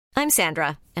I'm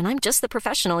Sandra, and I'm just the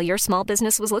professional your small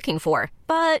business was looking for.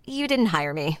 But you didn't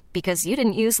hire me because you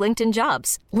didn't use LinkedIn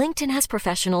Jobs. LinkedIn has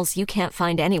professionals you can't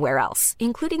find anywhere else,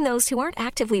 including those who aren't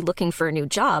actively looking for a new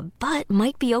job, but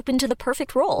might be open to the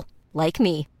perfect role, like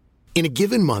me. In a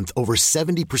given month, over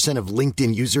 70% of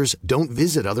LinkedIn users don't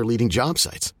visit other leading job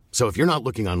sites. So if you're not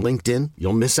looking on LinkedIn,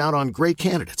 you'll miss out on great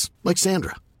candidates like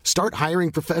Sandra. Start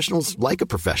hiring professionals like a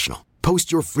professional.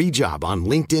 Post your free job on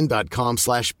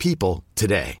linkedin.com/people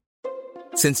today.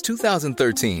 Since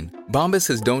 2013, Bombas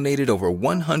has donated over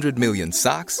 100 million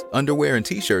socks, underwear, and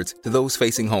T-shirts to those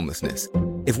facing homelessness.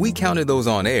 If we counted those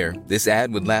on air, this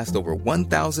ad would last over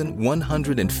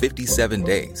 1,157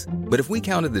 days. But if we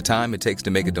counted the time it takes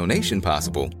to make a donation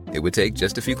possible, it would take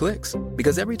just a few clicks.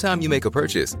 Because every time you make a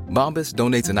purchase, Bombas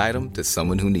donates an item to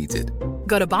someone who needs it.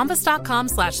 Go to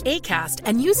bombas.com/ACAST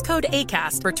and use code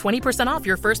ACAST for 20% off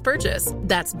your first purchase.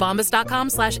 That's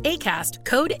bombas.com/ACAST,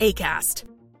 code ACAST.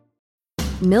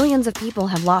 Millions of people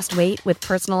have lost weight with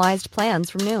personalized plans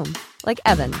from Noom. Like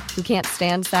Evan, who can't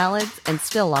stand salads and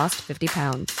still lost 50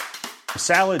 pounds.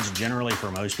 Salads generally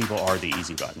for most people are the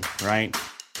easy button, right?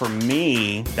 For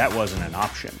me, that wasn't an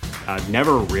option. I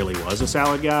never really was a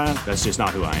salad guy. That's just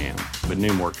not who I am. But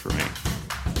Noom worked for me.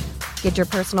 Get your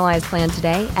personalized plan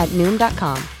today at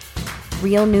Noom.com.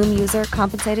 Real Noom user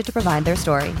compensated to provide their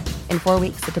story. In 4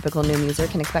 weeks, the typical Noom user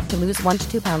can expect to lose 1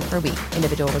 to 2 pounds per week.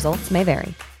 Individual results may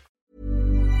vary.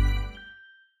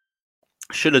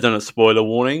 Should have done a spoiler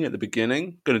warning at the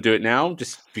beginning. Going to do it now,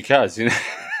 just because, you know.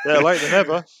 Yeah, later than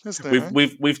never, isn't it?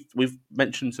 We've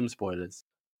mentioned some spoilers.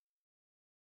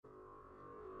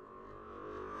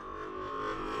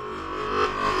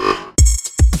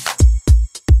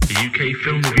 The UK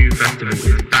Film Review Festival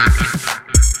is back.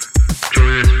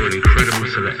 Join us for an incredible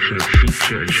selection of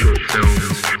feature and short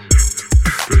films.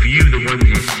 Review the ones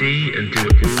you see and do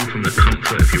it all from the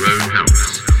comfort of your own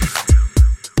house.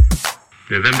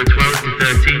 November 12th to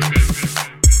 13th.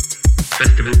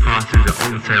 Festival passes are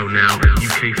on sale now at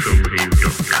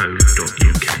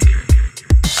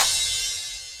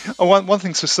ukfilmreview.co.uk. Oh, one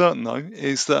thing's for certain, though,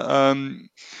 is that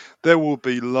there will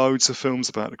be loads of films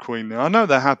about the Queen now. I know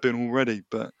there have been already,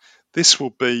 but this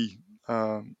will be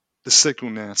the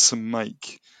signal now to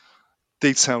make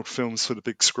detailed films for the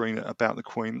big screen about the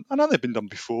Queen. I know they've been done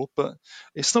before, but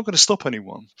it's not going to stop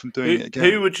anyone from doing it again.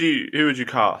 Who would you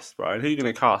cast, Brian? Who are you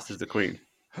going to cast as the Queen?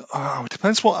 Oh, it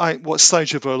depends what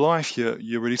stage of her life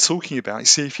you're really talking about. You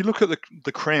see, if you look at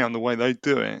the Crown, the way they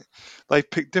do it, they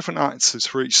pick different actors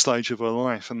for each stage of her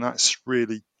life, and that's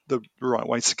really the right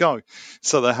way to go.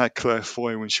 So they had Claire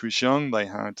Foy when she was young. They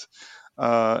had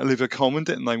Olivia Colman,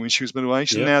 didn't they, when she was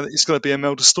middle-aged? Yeah. And now it's going to be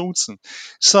Imelda Staunton.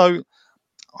 So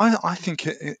I think,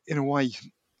 in a way,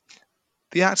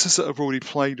 the actors that have already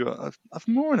played her have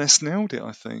more or less nailed it,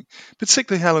 I think.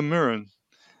 Particularly Helen Mirren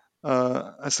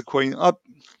as the Queen. I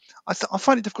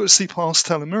find it difficult to see past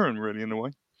Helen Mirren, really, in a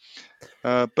way.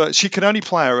 But she could only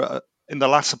play her in the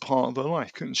latter part of her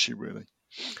life, couldn't she, really?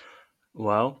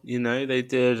 Well, you know, they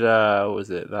did, what was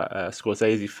it, that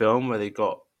Scorsese film where they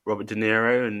got Robert De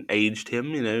Niro and aged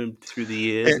him, you know, through the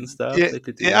years and stuff. They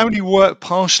could do it only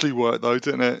partially worked, though,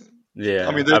 didn't it? Yeah.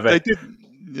 I mean, they did.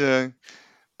 Yeah,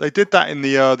 they did that in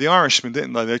the Irishman,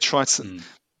 didn't they? They tried to.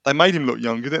 They made him look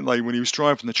younger, didn't they? When he was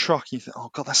driving the truck, you think, "Oh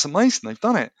God, that's amazing! They've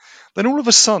done it." Then all of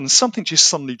a sudden, something just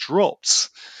suddenly drops,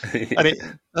 and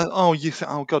you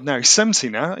think, "Oh God, now he's 70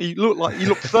 now." He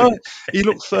looked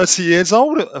 30 years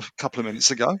old a couple of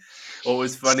minutes ago. What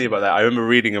was funny about that? I remember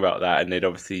reading about that, and they'd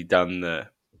obviously done the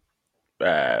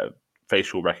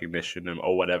facial recognition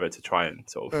or whatever to try and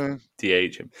sort of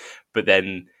de-age him, but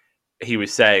then he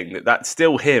was saying that that's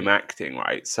still him acting,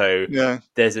 right? So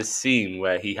there's a scene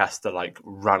where he has to like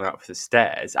run up the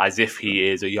stairs as if he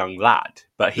is a young lad,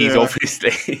 but he's obviously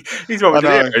he's Robert De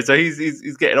Niro, so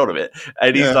he's getting on a bit,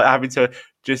 and he's like having to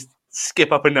just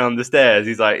skip up and down the stairs.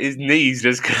 He's like his knees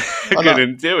just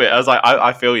couldn't do it. I was like,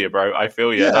 I feel you, bro. I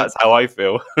feel you. Yeah. That's how I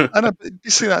feel. And you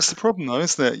see, that's the problem, though,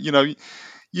 isn't it? You know,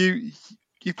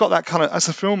 you've got that kind of, as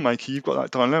a filmmaker, you've got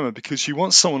that dilemma because you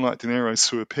want someone like De Niro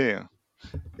to appear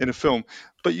in a film,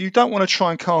 but you don't want to try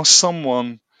and cast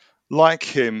someone like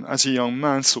him as a young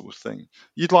man, sort of thing.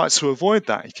 You'd like to avoid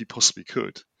that if you possibly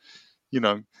could, you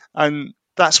know, and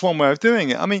that's one way of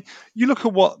doing it. I mean, you look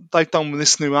at what they've done with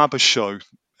this new ABBA show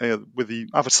with the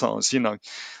avatars, you know,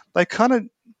 they kind of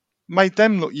made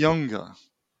them look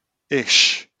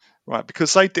younger-ish, right?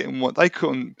 Because they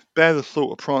couldn't bear the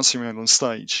thought of prancing around on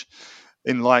stage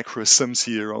in lycra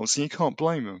 70-year-olds, and you can't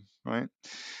blame them, right?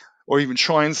 Or even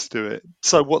trying to do it.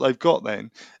 So what they've got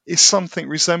then is something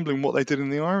resembling what they did in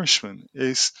The Irishman.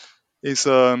 Is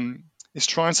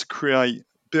trying to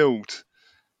build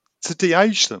to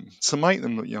de-age them, to make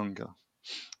them look younger.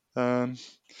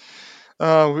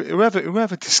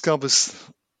 Whoever discovers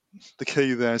the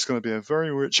key there is going to be a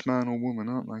very rich man or woman,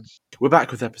 aren't they? We're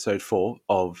back with episode 4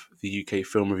 of the UK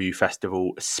Film Review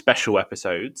Festival special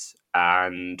episodes,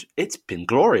 and it's been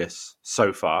glorious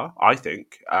so far, I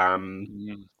think.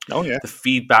 Oh, yeah. The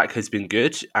feedback has been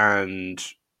good, and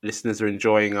listeners are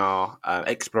enjoying our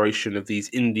exploration of these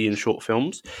Indian short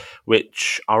films,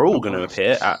 which are all going to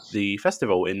appear at the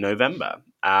festival in November.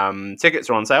 Tickets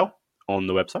are on sale on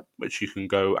the website, which you can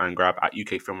go and grab at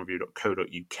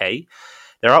ukfilmreview.co.uk.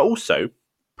 There are also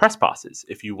press passes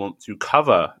if you want to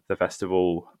cover the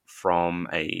festival from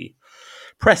a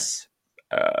press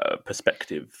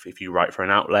perspective. If you write for an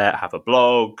outlet, have a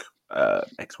blog,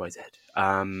 XYZ.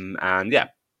 And yeah,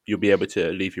 you'll be able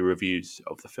to leave your reviews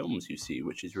of the films you see,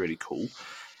 which is really cool.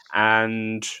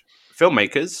 And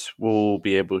filmmakers will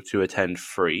be able to attend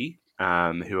free,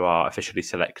 who are officially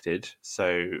selected.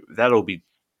 So they'll all be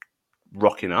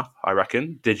rocking up, I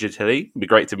reckon, digitally. It'd be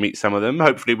great to meet some of them.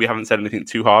 Hopefully we haven't said anything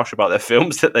too harsh about their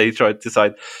films that they tried to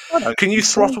decide. Can you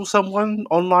throttle someone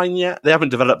online yet? They haven't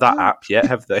developed that app yet,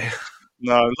 have they?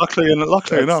 No, luckily enough,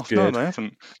 good. No, they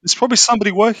haven't. There's probably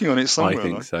somebody working on it somewhere. I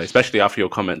think so, especially after your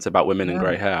comments about women and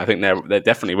grey hair. I think they're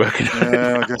definitely working on it.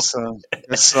 Yeah, I guess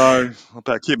so. I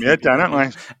better keep my head down,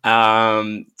 haven't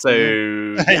I?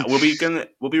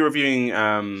 We'll be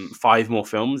reviewing 5 more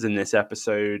films in this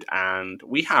episode, and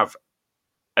we have,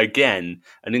 again,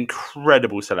 an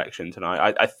incredible selection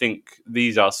tonight. I think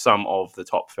these are some of the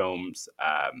top films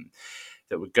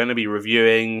that we're going to be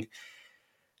reviewing.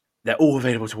 They're all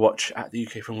available to watch at the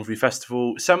UK Film Review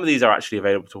Festival. Some of these are actually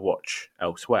available to watch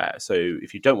elsewhere. So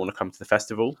if you don't want to come to the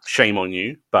festival, shame on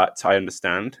you, but I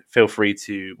understand. Feel free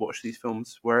to watch these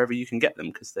films wherever you can get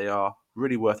them, because they are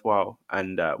really worthwhile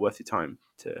and worth your time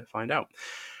to find out.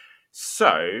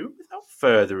 So without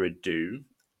further ado,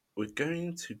 we're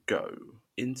going to go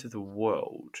into the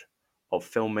world of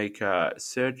filmmaker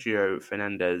Sergio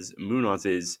Fernandez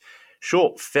Munoz's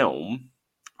short film,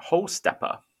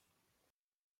 Holestepper.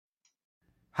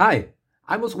 Hi,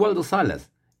 I'm Oswaldo Salas,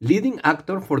 leading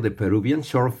actor for the Peruvian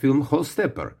short film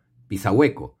Holestepper,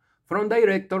 Pisahueco, from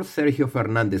director Sergio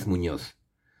Fernandez Muñoz.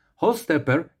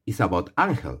 Holestepper is about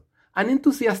Angel, an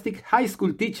enthusiastic high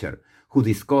school teacher who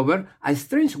discovers a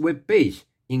strange web page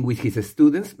in which his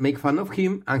students make fun of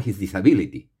him and his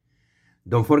disability.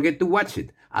 Don't forget to watch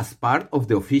it as part of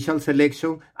the official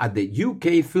selection at the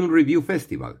UK Film Review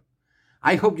Festival.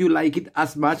 I hope you like it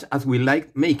as much as we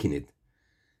liked making it.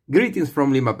 Greetings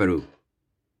from Lima, Peru.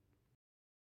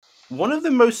 One of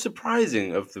the most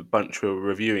surprising of the bunch we're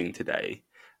reviewing today,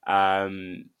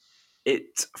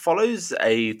 it follows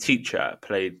a teacher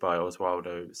played by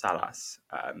Oswaldo Salas.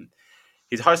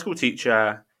 He's a high school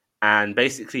teacher and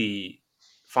basically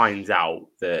finds out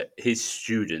that his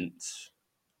students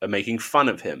are making fun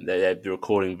of him. They're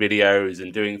recording videos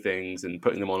and doing things and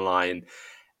putting them online,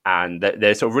 and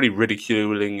they're sort of really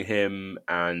ridiculing him,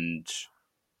 and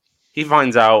he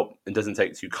finds out and doesn't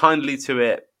take too kindly to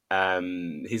it.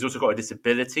 He's also got a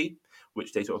disability,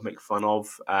 which they sort of make fun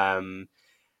of. And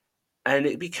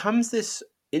it becomes this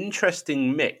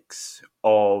interesting mix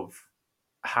of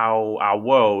how our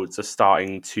worlds are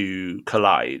starting to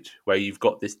collide, where you've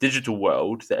got this digital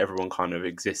world that everyone kind of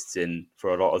exists in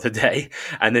for a lot of the day,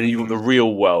 and then you've got the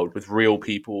real world with real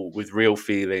people, with real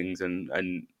feelings and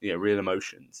real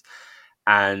emotions,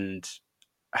 and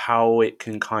how it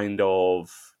can kind of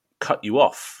cut you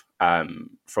off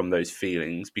from those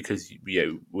feelings, because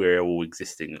we're all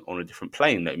existing on a different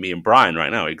plane. Like me and Brian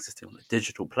right now are existing on a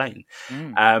digital plane.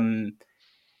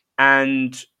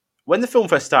 And when the film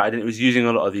first started, it was using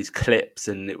a lot of these clips,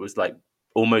 and it was like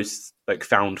almost like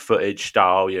found footage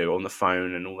style, on the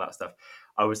phone and all that stuff.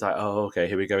 I was like, oh, okay,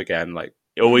 here we go again. Like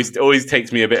it always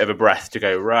takes me a bit of a breath to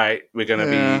go, right,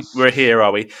 we're here,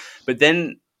 are we? But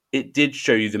then it did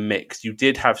show you the mix. You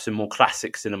did have some more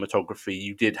classic cinematography.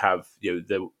 You did have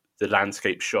the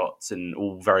landscape shots and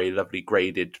all very lovely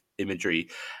graded imagery.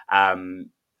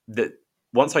 That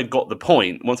once I got the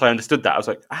point, once I understood that, I was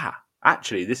like,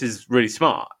 actually, this is really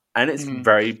smart, and it's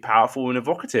very powerful and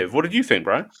evocative. What did you think,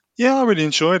 Brian? Yeah, I really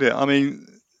enjoyed it. I mean,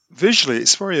 visually,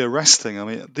 it's very arresting. I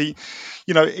mean,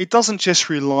 it doesn't just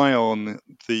rely on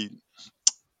the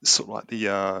sort of like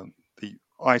the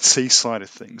IT side of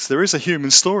things. There is a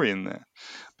human story in there,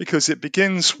 because it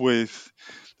begins with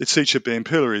the teacher being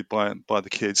pilloried by the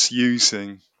kids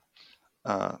using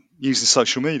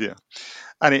social media,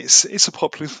 and it's a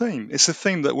popular theme. It's a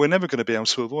theme that we're never going to be able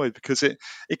to avoid, because it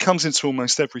comes into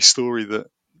almost every story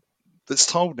that's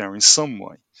told now in some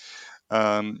way.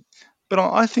 But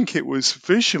I think it was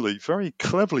visually very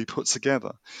cleverly put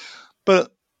together.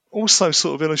 But also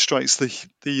sort of illustrates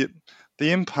the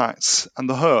impacts and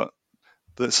the hurt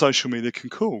that social media can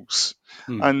cause.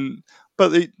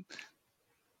 But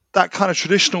that kind of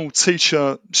traditional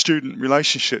teacher-student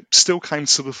relationship still came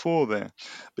to the fore there,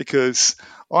 because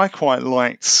I quite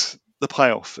liked the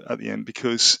payoff at the end,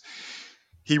 because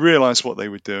he realised what they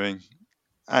were doing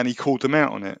and he called them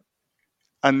out on it.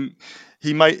 And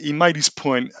he made his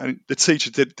point, and the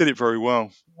teacher did it very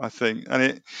well, I think.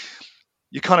 And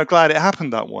you're kind of glad it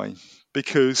happened that way,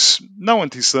 because no one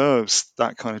deserves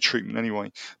that kind of treatment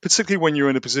anyway, particularly when you're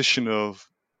in a position of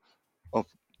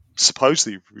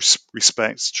supposedly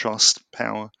respect, trust,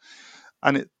 power.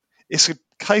 And it's a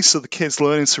case of the kids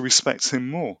learning to respect him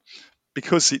more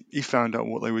because he found out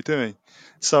what they were doing.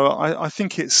 So I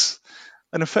think it's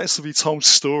an effectively told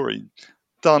story,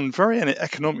 done very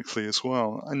economically as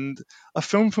well, and a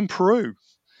film from Peru.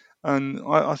 And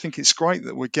I think it's great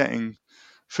that we're getting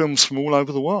films from all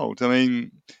over the world. I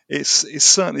mean, it's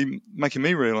certainly making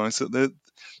me realise that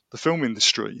the film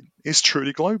industry is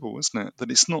truly global, isn't it?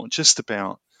 That it's not just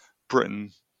about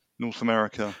Britain, North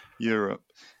America, Europe.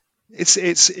 It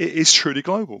is truly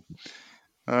global.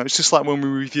 It's just like when we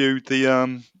reviewed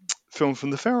the film from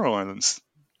the Faroe Islands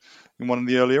in one of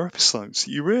the earlier episodes.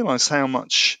 You realise how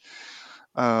much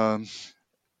talent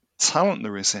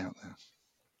there is out there.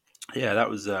 Yeah, that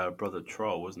was Brother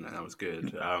Troll, wasn't it? That was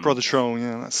good. Brother Troll,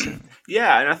 yeah, that's it.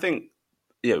 Yeah, and I think,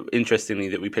 interestingly,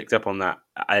 that we picked up on that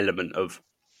element of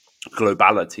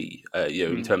globality,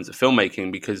 in terms of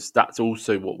filmmaking, because that's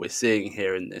also what we're seeing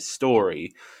here in this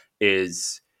story.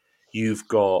 Is you've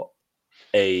got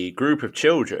a group of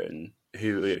children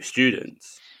who are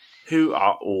students who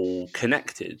are all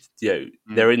connected.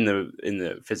 They're in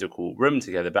the physical room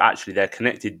together, but actually they're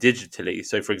connected digitally.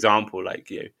 So, for example,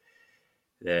 like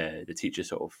the teacher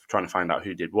sort of trying to find out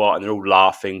who did what, and they're all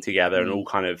laughing together, and all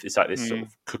kind of, it's like this sort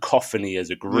of cacophony as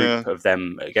a group of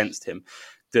them against him.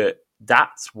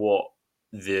 That's what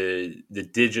the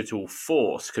digital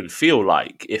force can feel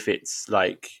like, if it's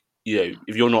like,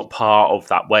 if you're not part of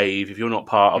that wave, if you're not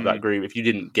part of that group, if you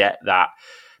didn't get that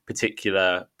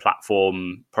particular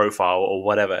platform profile or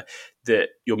whatever, that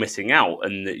you're missing out,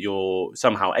 and that you're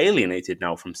somehow alienated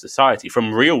now from society,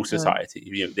 from real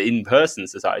society, the in-person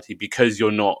society, because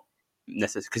you're not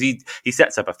necessarily, because he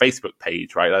sets up a Facebook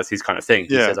page, right? That's his kind of thing.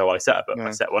 He says, I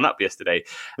set one up yesterday,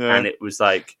 and it was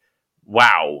like,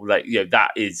 wow, like,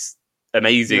 that is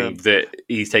amazing that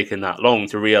he's taken that long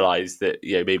to realize that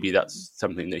maybe that's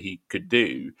something that he could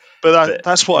do. But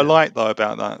that's what I like though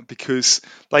about that, because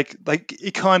like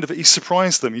he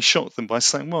surprised them, he shocked them by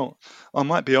saying, well, I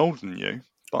might be older than you,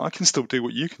 but I can still do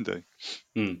what you can do.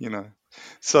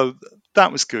 So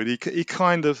that was good. He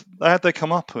kind of, they had their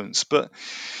comeuppance, but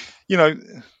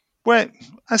where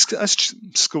as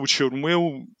school children, we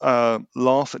all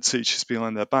laugh at teachers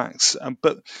behind their backs,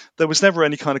 but there was never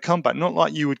any kind of comeback, not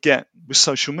like you would get with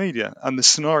social media. And the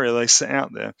scenario they set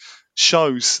out there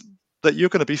shows that you're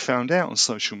going to be found out on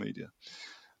social media.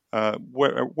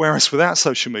 Whereas without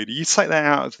social media, you take that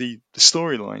out of the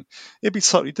storyline, it'd be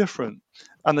totally different.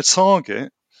 And the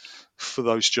target for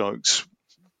those jokes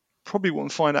probably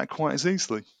wouldn't find out quite as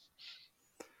easily.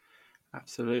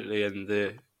 Absolutely. And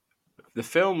the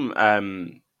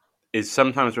film is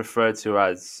sometimes referred to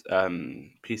as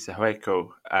Pisahueco,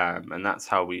 and that's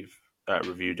how we've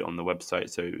reviewed it on the website.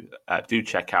 So do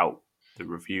check out the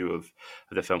review of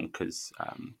the film, because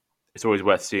it's always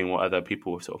worth seeing what other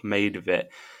people have sort of made of it.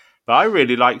 But I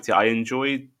really liked it. I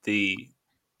enjoyed the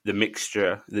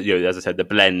mixture, as I said, the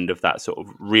blend of that sort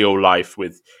of real life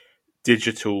with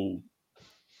digital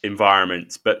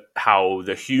environments, but how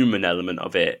the human element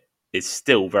of it is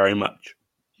still very much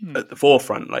at the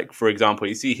forefront. Like, for example,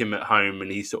 you see him at home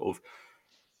and he's sort of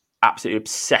absolutely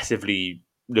obsessively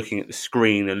looking at the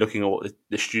screen and looking at what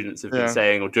the students have been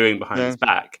saying or doing behind his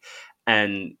back.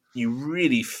 And you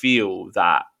really feel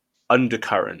that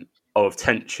undercurrent of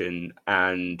tension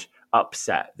and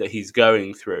upset that he's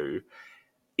going through,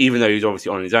 even though he's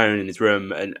obviously on his own in his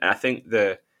room. And I think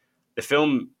the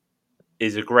film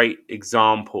is a great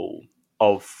example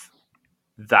of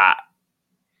that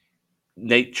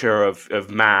nature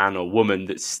of man or woman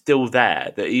that's still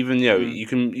there, that even you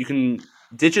can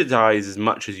digitize as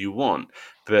much as you want,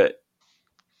 but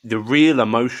the real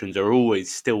emotions are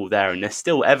always still there, and they're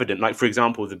still evident. Like, for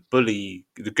example, the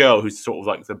girl who's sort of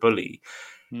like the bully,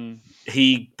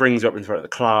 he brings her up in front of the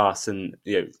class and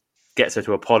gets her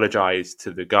to apologize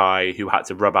to the guy who had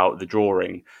to rub out the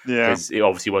drawing because it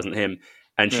obviously wasn't him.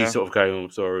 And she's sort of going, oh,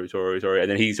 sorry.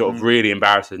 And then he sort of really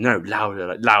embarrasses her. No,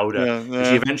 louder. And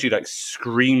she eventually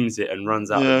screams it and runs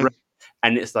out of the room.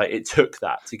 And it's like it took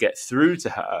that to get through to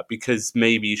her, because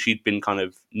maybe she'd been kind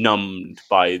of numbed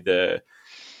by the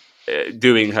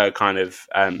doing her kind of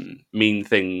mean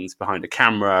things behind a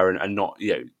camera, and not,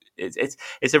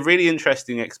 it's a really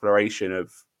interesting exploration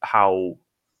of how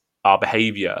our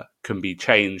behavior can be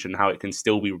changed and how it can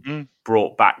still be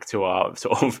brought back to our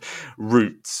sort of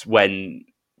roots when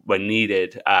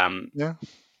needed.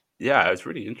 It's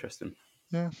really interesting.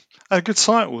 Yeah, and a good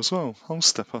title as well,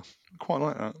 Holestepper. Quite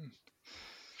like that.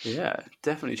 Yeah,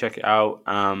 definitely check it out.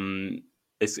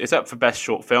 It's up for best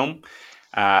short film.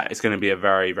 It's going to be a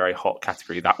very, very hot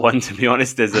category, that one, to be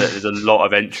honest. There's a lot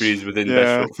of entries within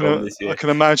best short film this year. I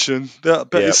can imagine, but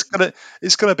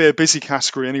it's gonna be a busy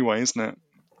category anyway, isn't it?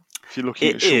 If you're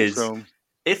looking at short film.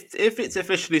 If it's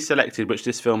officially selected, which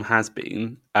this film has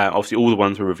been, obviously all the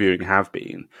ones we're reviewing have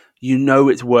been,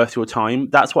 it's worth your time.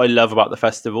 That's what I love about the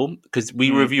festival, because we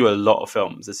review a lot of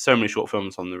films. There's so many short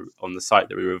films on the site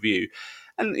that we review,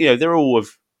 and they're all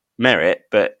of merit,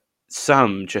 but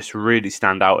some just really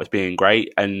stand out as being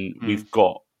great. And we've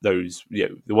got those,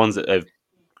 the ones that have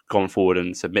gone forward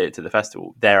and submitted to the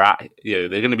festival. They're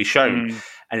going to be shown,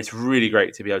 and it's really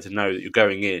great to be able to know that you're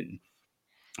going in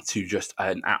to just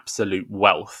an absolute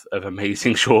wealth of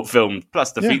amazing short films,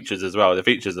 plus the features as well. The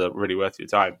features are really worth your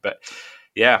time. But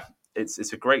yeah,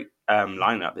 it's a great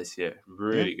lineup this year.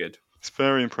 Really good. It's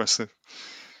very impressive.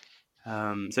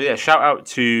 Shout out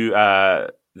to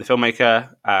the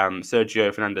filmmaker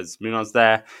Sergio Fernandez Munoz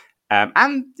there,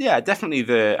 and definitely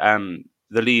the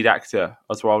lead actor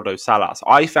Oswaldo Salas.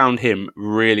 I found him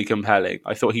really compelling.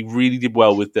 I thought he really did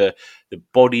well with the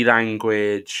body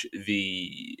language,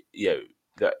 the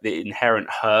inherent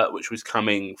hurt which was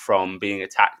coming from being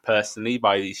attacked personally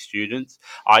by these students.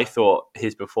 I thought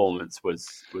his performance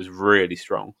was really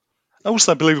strong.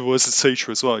 Also believable as a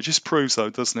teacher as well. It just proves, though,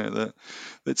 doesn't it,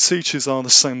 that teachers are the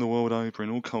same the world over in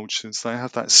all cultures. They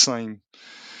have that same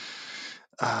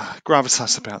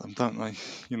gravitas about them, don't they?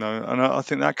 And I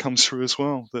think that comes through as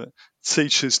well, that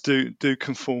teachers do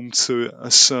conform to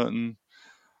a certain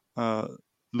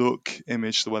look,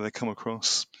 image, the way they come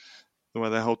across, the way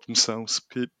they hold themselves,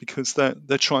 because they're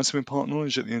trying to impart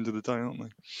knowledge at the end of the day, aren't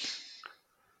they?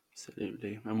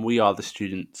 Absolutely. And we are the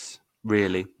students,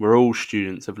 really. We're all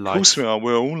students of life. Of course we are.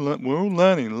 We're all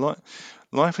learning.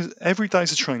 Life is, every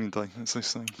day's a training day, as they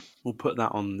say. We'll put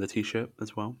that on the t-shirt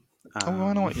as well.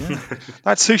 Why not? Yeah.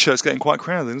 That t-shirt's getting quite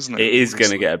crowded, isn't it? It is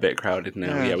going to get a bit crowded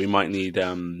now. Yeah, we might need. What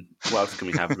else can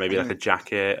we have? Maybe like a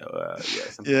jacket.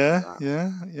 Something like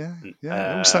that.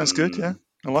 Yeah. All sounds good. Yeah.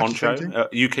 I like poncho,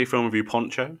 UK Film Review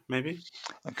poncho, maybe.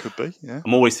 That could be. Yeah.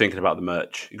 I'm always thinking about the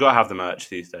merch. You got to have the merch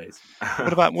these days.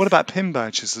 What about pin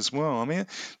badges as well? I mean,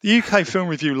 the UK Film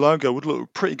Review logo would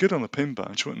look pretty good on a pin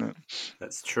badge, wouldn't it?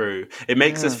 That's true. It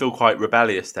makes us feel quite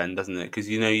rebellious then, doesn't it? Because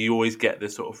you always get the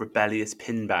sort of rebellious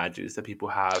pin badges that people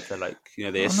have. They're like,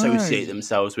 they associate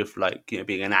themselves with like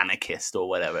being an anarchist or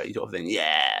whatever. You sort of think,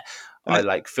 I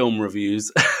like film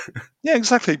reviews. Yeah,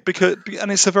 exactly.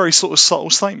 And it's a very sort of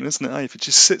subtle statement, isn't it? If it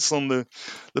just sits on the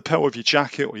lapel of your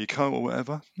jacket or your coat or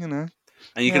whatever, And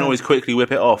you can always quickly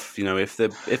whip it off. If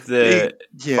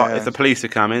the police are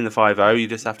coming, the 5-0, you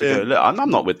just have to go. Look, I'm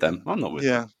not with them. I'm not with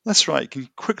them. Yeah, that's right. You can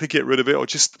quickly get rid of it, or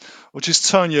just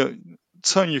turn your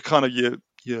kind of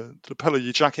your lapel of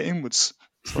your jacket inwards,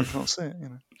 so I can't see it.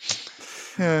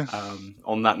 Yeah.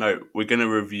 On that note, we're going to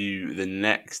review the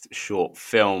next short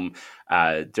film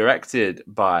directed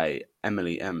by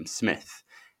Emily M. Smith.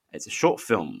 It's a short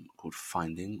film called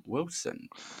Finding Wilson.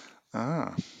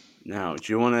 Now,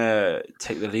 do you want to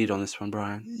take the lead on this one,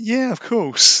 Brian? Yeah, of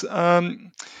course.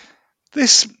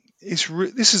 This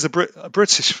is a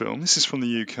British film. This is from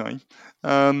the UK,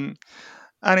 and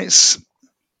it's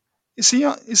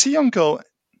a young girl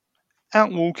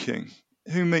out walking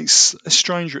who meets a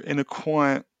stranger in a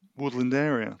quiet woodland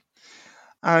area,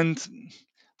 and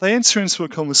they enter into a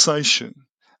conversation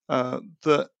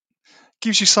that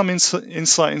gives you some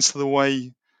insight into the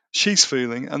way she's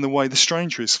feeling and the way the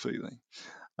stranger is feeling.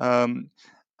 And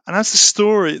as the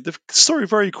story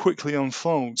very quickly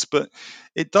unfolds, but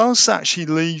it does actually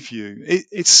leave you.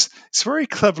 It's very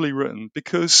cleverly written,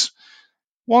 because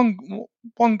the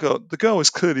girl is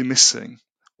clearly missing,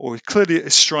 or clearly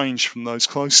estranged from those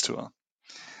close to her.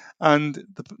 And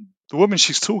the woman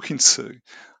she's talking to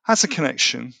has a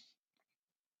connection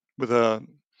with her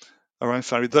own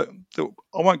family that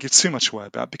I won't give too much away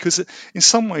about, because in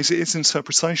some ways it is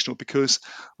interpretational, because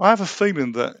I have a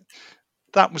feeling that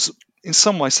was in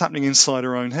some ways happening inside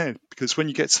her own head, because when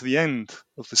you get to the end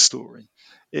of the story,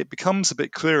 it becomes a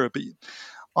bit clearer. But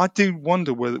I do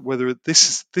wonder whether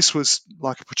this was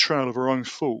like a portrayal of her own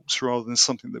thoughts rather than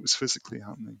something that was physically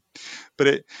happening.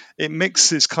 But it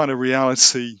mixes kind of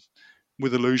reality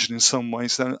with illusion in some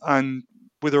ways, and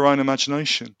with her own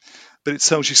imagination. But it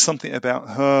tells you something about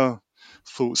her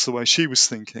thoughts, the way she was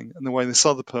thinking, and the way this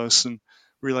other person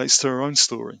relates to her own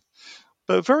story.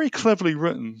 But very cleverly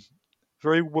written,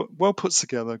 very well put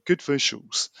together, good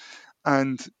visuals,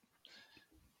 and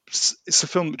it's a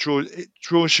film that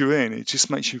draws you in. It just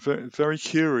makes you very, very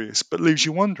curious, but leaves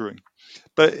you wondering.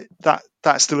 But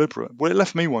that's deliberate. Well, it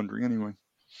left me wondering anyway.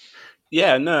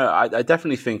 Yeah, no, I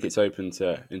definitely think it's open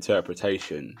to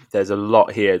interpretation. There's a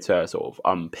lot here to sort of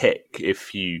unpick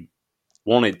if you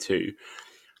wanted to.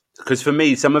 Because for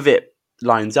me, some of it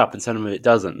lines up and some of it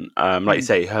doesn't. Like you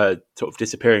say, her sort of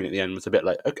disappearing at the end was a bit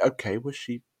like, okay, was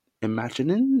she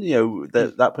imagining,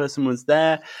 that person was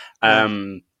there?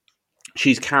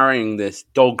 She's carrying this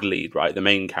dog lead, right? The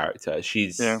main character.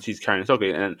 She's carrying this dog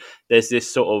lead, and there's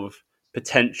this sort of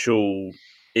potential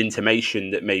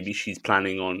intimation that maybe she's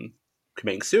planning on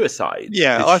committing suicide.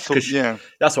 Yeah, I thought.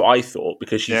 That's what I thought,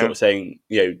 because she's sort of saying,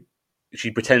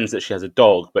 she pretends that she has a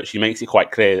dog, but she makes it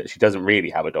quite clear that she doesn't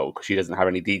really have a dog because she doesn't have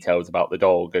any details about the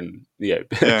dog, and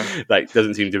like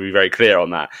doesn't seem to be very clear on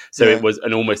that. So it was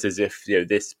almost as if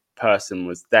this person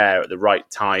was there at the right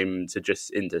time to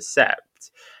just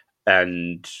intercept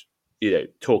and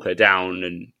talk her down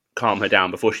and calm her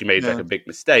down before she made like a big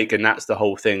mistake. And that's the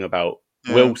whole thing about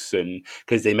Wilson,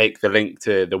 because they make the link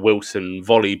to the Wilson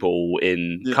volleyball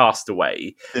in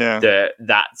Castaway.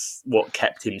 That's what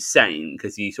kept him sane,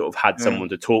 because he sort of had someone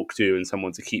to talk to and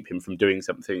someone to keep him from doing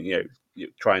something,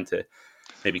 trying to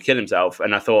maybe kill himself.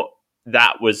 And I thought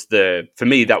that was for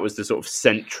me that was the sort of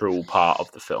central part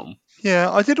of the film.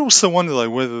 Yeah, I did also wonder though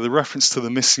whether the reference to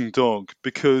the missing dog,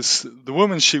 because the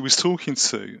woman she was talking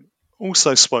to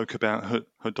also spoke about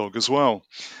her dog as well.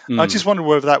 I just wonder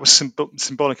whether that was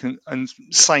symbolic and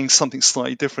saying something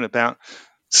slightly different about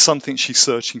something she's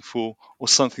searching for, or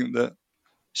something that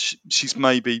she's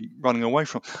maybe running away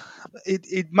from.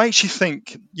 It makes you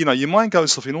think, your mind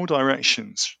goes off in all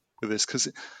directions with this, because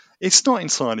it's not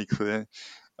entirely clear.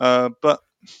 But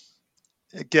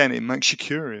again, it makes you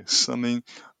curious. I mean,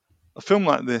 a film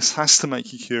like this has to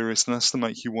make you curious and has to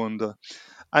make you wonder.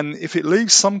 And if it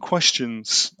leaves some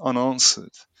questions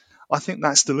unanswered, I think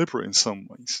that's deliberate in some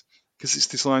ways, because it's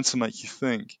designed to make you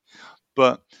think.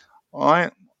 But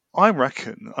I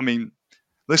reckon, I mean,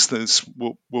 listeners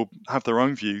will have their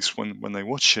own views when they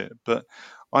watch it, but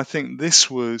I think this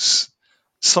was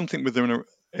something within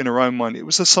in her own mind. It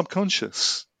was a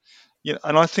subconscious.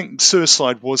 And I think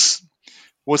suicide was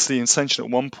the intention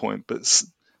at one point, but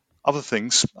other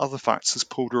factors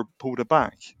pulled her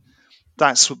back.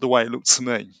 That's the way it looked to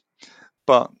me.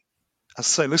 But as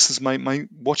I say, listeners may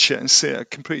watch it and see it a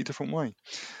completely different way.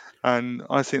 And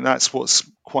I think that's what's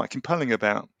quite compelling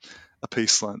about a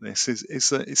piece like this is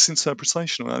that it's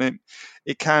interpretational, and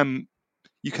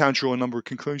you can draw a number of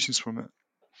conclusions from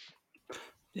it.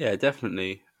 Yeah,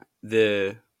 definitely.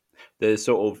 The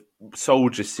sort of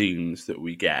soldier scenes that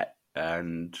we get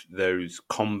and those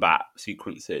combat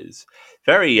sequences,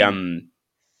 very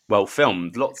well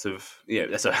filmed. Lots of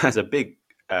that's a big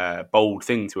bold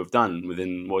thing to have done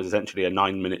within what was essentially a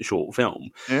 9-minute short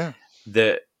film. Yeah,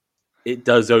 that it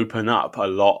does open up a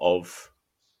lot of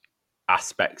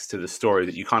aspects to the story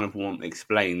that you kind of want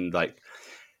explained, like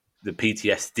the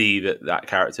PTSD that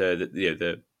character,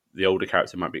 that the older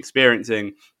character might be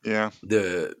experiencing. Yeah,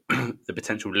 the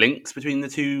potential links between the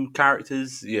two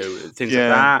characters, things like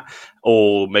that,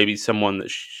 or maybe someone that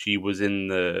she was in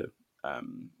the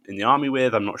army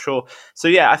with. I'm not sure. So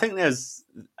I think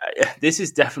this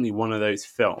is definitely one of those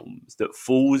films that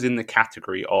falls in the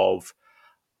category of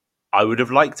I would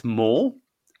have liked more.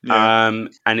 And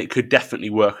it could definitely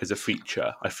work as a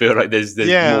feature. I feel like there's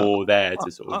more there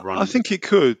to sort of run. I think it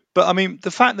could, but I mean,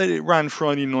 the fact that it ran for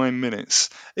only 9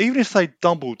 minutes, even if they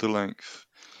doubled the length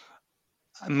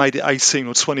and made it 18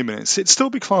 or 20 minutes, it'd still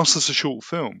be classed as a short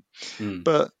film.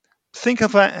 But think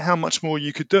about how much more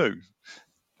you could do,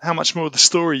 how much more of the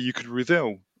story you could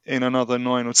reveal in another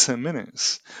 9 or 10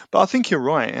 minutes. But I think you're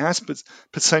right; it has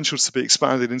potential to be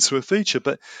expanded into a feature.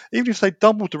 But even if they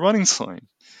doubled the running time.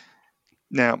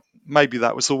 Now, maybe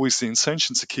that was always the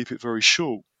intention, to keep it very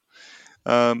short.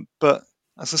 But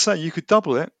as I say, you could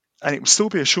double it and it would still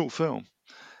be a short film.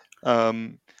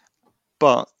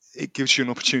 But it gives you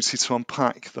an opportunity to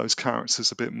unpack those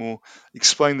characters a bit more,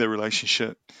 explain their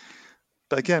relationship.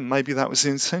 But again, maybe that was the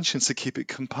intention, to keep it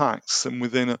compact and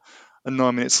within a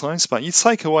 9-minute time span. You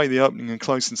take away the opening and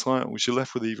closing titles, you're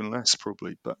left with even less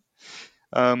probably. But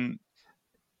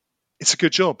it's a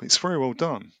good job. It's very well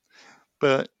done.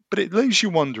 But but it leaves you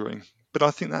wondering. But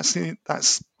I think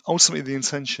that's ultimately the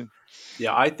intention.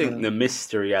 Yeah, I think the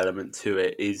mystery element to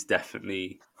it is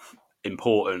definitely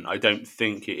important. I don't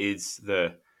think it is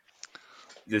the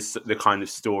kind of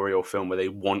story or film where they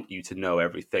want you to know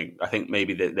everything. I think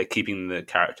maybe they're keeping the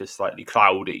characters slightly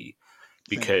cloudy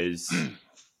because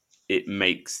it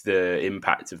makes the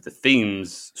impact of the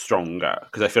themes stronger.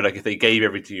 Because I feel like if they gave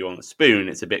everything to you on a spoon,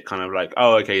 it's a bit kind of like,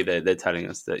 oh, okay, they're telling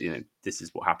us that, you know, this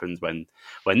is what happens when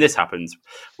this happens.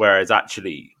 Whereas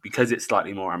actually, because it's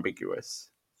slightly more ambiguous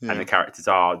and the characters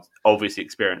are obviously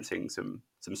experiencing some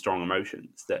strong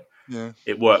emotions, that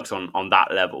it works on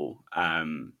that level.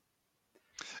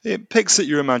 It picks at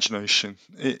your imagination.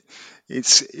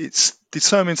 It's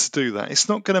determined to do that. It's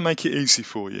not going to make it easy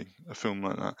for you, a film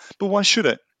like that. But why should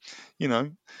it? You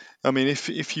know, I mean,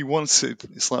 if you want to,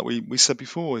 it's like we said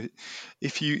before.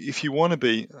 If you want to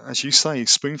be, as you say,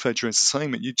 spoon-fed your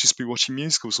entertainment, you'd just be watching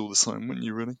musicals all the time, wouldn't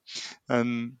you? Really?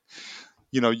 And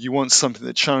you know, you want something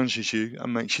that challenges you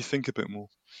and makes you think a bit more.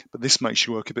 But this makes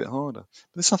you work a bit harder.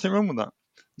 But there's nothing wrong with that.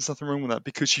 There's nothing wrong with that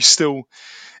because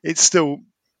it still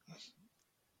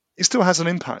has an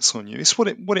impact on you. It's what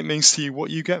it means to you,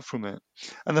 what you get from it.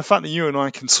 And the fact that you and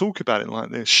I can talk about it like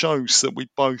this shows that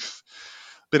we've both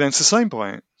been entertained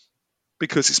by it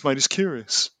because it's made us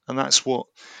curious. And that's what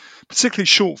particularly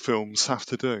short films have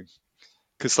to do,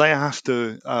 because they have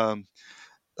to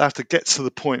get to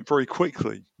the point very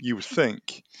quickly, you would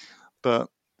think. But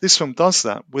this film does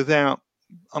that without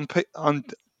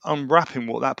unwrapping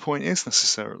what that point is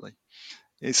necessarily.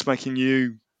 It's making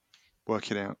you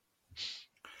work it out,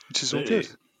 which is all good.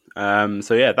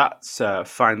 So yeah, that's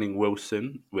Finding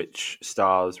Wilson, which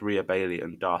stars Rhea Bailey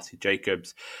and Darcy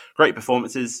Jacobs. Great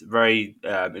performances. Very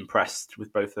impressed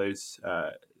with both those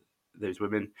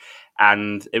women,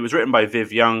 and it was written by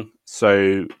Viv Young.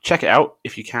 So check it out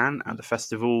if you can at the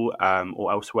festival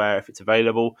or elsewhere if it's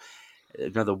available.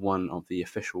 Another one of the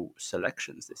official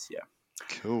selections this year.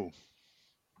 Cool.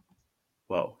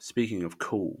 Well, speaking of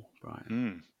cool,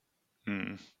 Brian.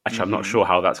 Actually, I'm not sure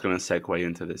how that's going to segue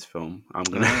into this film. I'm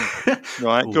going to...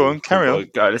 Right, go on, carry on.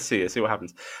 Go, let's see what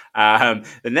happens.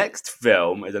 The next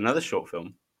film is another short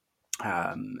film,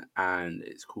 and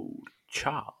it's called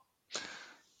Char.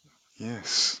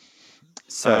 Yes.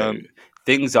 So,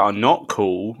 things that are not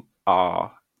cool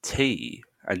are tea.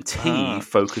 And tea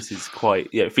features quite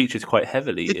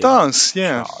heavily. It does,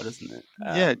 yeah. Char, doesn't it?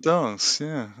 It does,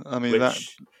 yeah. I mean,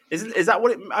 is that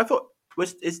what it... I thought...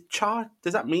 Is char?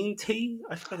 Does that mean tea?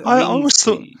 I always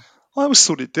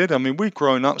thought it did. I mean, we've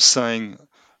grown up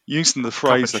using the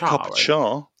phrase "a cup of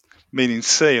char," meaning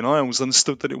tea, and I always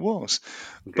understood that it was.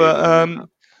 But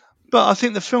I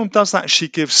think the film does actually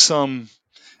give some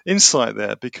insight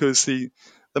there because the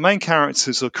main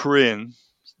characters are Korean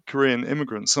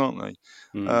immigrants, aren't they?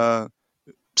 One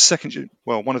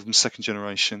of them second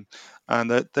generation,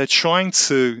 and they're trying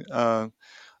to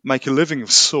make a living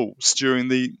of sorts during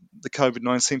the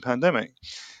COVID-19 pandemic.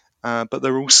 But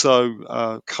they're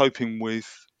also coping with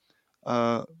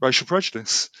racial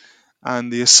prejudice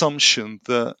and the assumption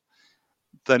that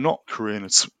they're not Korean,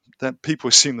 that people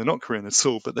assume they're not Korean at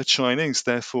all, but they're Chinese,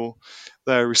 therefore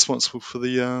they're responsible for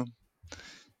the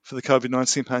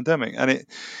COVID-19 pandemic. And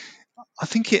I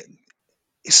think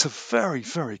it's a very,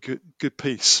 very good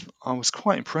piece. I was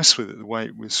quite impressed with it, the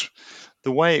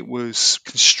way it was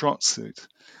constructed.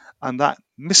 And that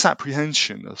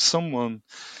misapprehension of someone's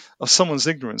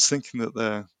ignorance, thinking that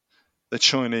they're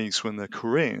Chinese when they're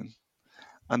Korean,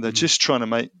 and they're just trying to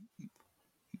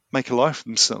make a life for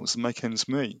themselves and make ends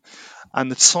meet. And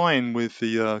the tie-in with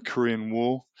the Korean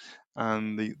War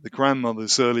and the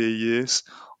grandmother's earlier years,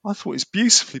 I thought it was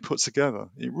beautifully put together.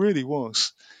 It really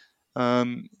was.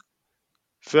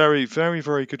 Very, very,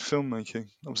 very good filmmaking.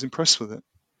 I was impressed with it.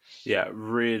 Yeah,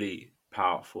 really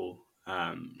powerful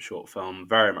short film.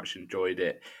 Very much enjoyed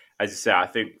it. As you say, I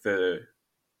think the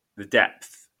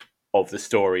depth of the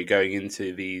story going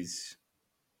into these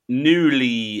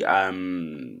newly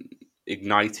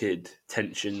ignited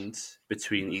tensions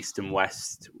between East and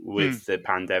West with the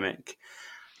pandemic,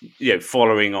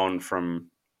 following on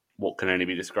from what can only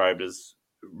be described as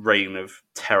reign of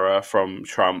terror from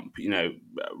Trump,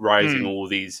 rising all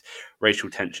these racial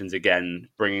tensions again,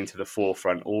 bringing to the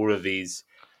forefront all of these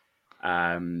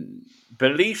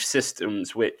belief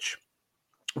systems which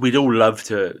we'd all love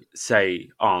to say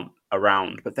aren't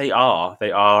around, but they are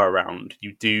around.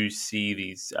 You do see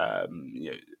these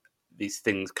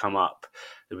things come up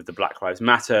with the Black Lives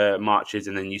Matter marches,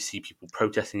 and then you see people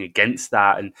protesting against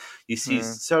that, and you see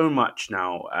so much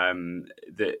now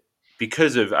that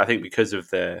because of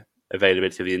the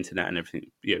availability of the internet and everything,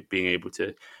 being able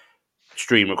to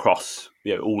stream across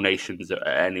all nations at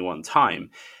any one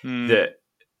time. That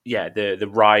the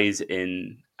rise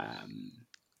in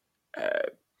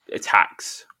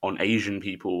attacks on Asian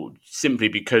people simply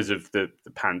because of the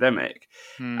pandemic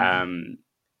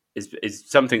is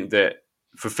something that,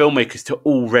 for filmmakers to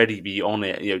already be on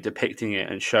it, depicting it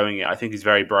and showing it, I think is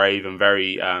very brave and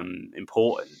very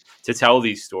important to tell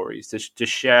these stories, to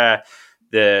share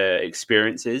the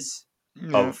experiences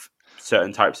of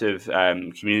certain types of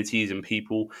communities and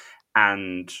people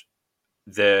and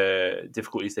the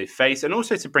difficulties they face, and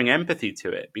also to bring empathy to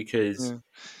it, because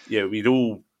we'd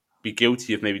all be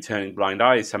guilty of maybe turning blind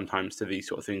eyes sometimes to these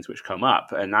sort of things which come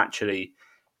up, and actually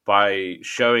by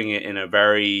showing it in a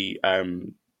very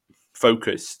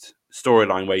focused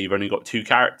storyline where you've only got two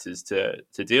characters to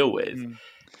deal with,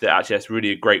 that actually that's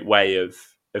really a great way of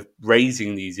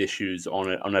raising these issues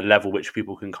on a level which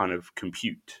people can kind of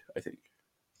compute, I think.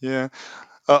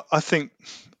 I think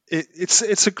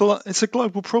it's a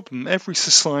global problem. Every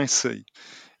society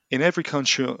in every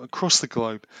country across the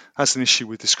globe has an issue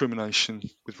with discrimination,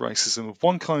 with racism of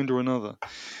one kind or another,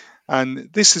 and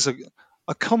this is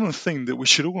a common thing that we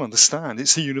should all understand.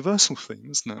 It's a universal thing,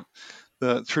 isn't it?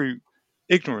 That through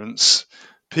ignorance,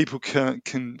 people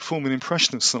can form an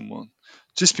impression of someone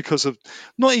just because of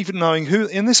not even knowing who.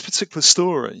 In this particular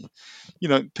story,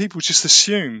 people just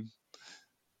assume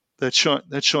they're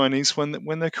Chinese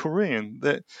when they're Korean.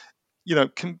 They're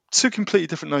two completely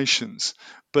different nations,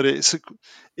 but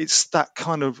it's that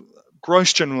kind of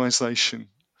gross generalization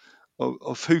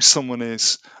of who someone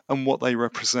is and what they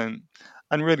represent.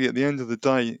 And really, at the end of the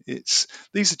day,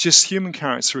 these are just human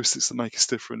characteristics that make us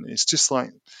different. It's just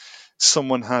like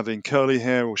someone having curly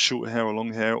hair or short hair or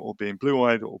long hair, or being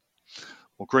blue-eyed or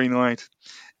green-eyed.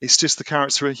 It's just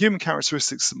the human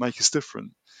characteristics that make us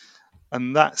different.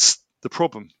 And that's the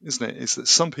problem, isn't it? Is that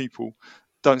some people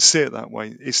don't see it that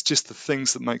way. It's just the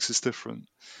things that makes us different.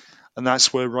 And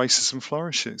that's where racism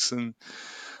flourishes. And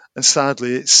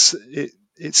sadly, it's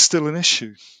still an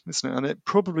issue, isn't it? And it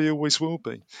probably always will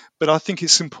be. But I think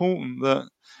it's important that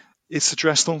it's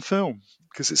addressed on film,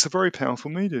 because it's a very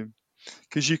powerful medium,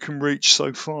 because you can reach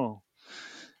so far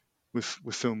with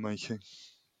filmmaking.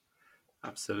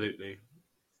 Absolutely.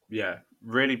 Yeah,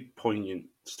 really poignant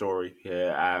story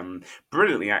here.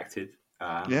 Brilliantly acted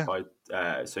by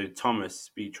so Thomas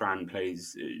B. Tran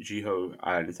plays Jiho,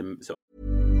 and it's a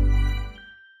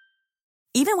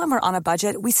Even when we're on a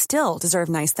budget, we still deserve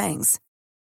nice things.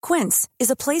 Quince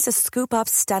is a place to scoop up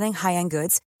stunning high-end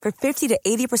goods for 50 to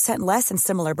 80% less than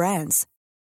similar brands.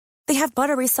 They have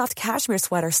buttery soft cashmere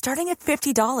sweaters starting at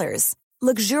 $50,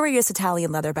 luxurious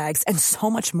Italian leather bags, and so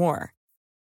much more.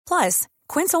 Plus,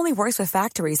 Quince only works with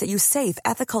factories that use safe,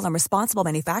 ethical, and responsible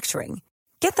manufacturing.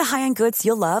 Get the high-end goods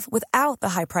you'll love without the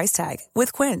high price tag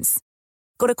with Quince.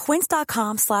 Go to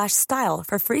quince.com/style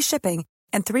for free shipping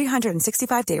and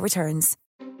 365-day returns.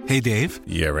 Hey, Dave.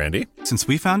 Yeah, Randy. Since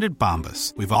we founded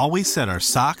Bombas, we've always said our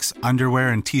socks, underwear,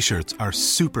 and T-shirts are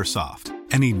super soft.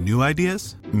 Any new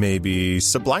ideas? Maybe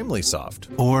sublimely soft.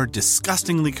 Or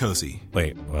disgustingly cozy.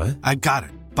 Wait, what? I got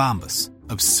it. Bombas.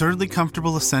 Absurdly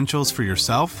comfortable essentials for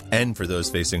yourself and for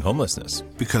those facing homelessness.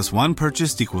 Because one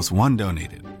purchased equals one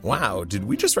donated. Wow, did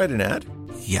we just write an ad?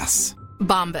 Yes.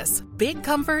 Bombas. Big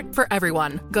comfort for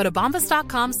everyone. Go to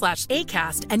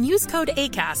bombas.com/ACAST and use code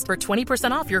ACAST for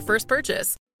 20% off your first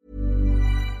purchase.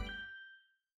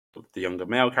 The younger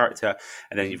male character,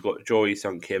 and then you've got Joy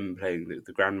Sung Kim playing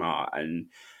the grandma, and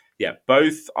yeah,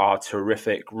 both are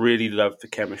terrific. Really love the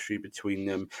chemistry between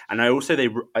them, and I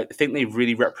think they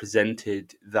really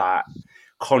represented that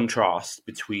contrast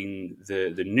between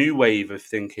the new wave of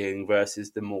thinking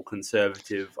versus the more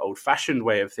conservative, old-fashioned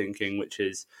way of thinking, which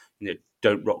is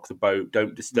don't rock the boat,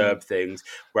 don't disturb things.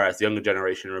 Whereas the younger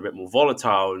generation are a bit more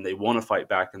volatile, and they want to fight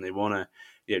back, and they want to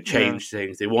change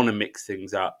things. They want to mix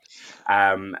things up,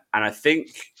 and I think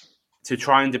to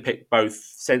try and depict both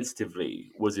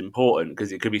sensitively was important,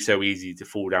 because it could be so easy to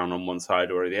fall down on one side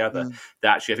or the other.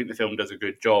 That actually, I think the film does a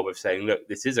good job of saying, look,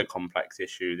 this is a complex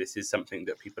issue. This is something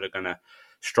that people are going to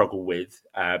struggle with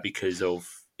because of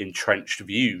entrenched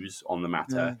views on the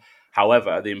matter.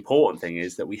 However, the important thing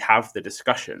is that we have the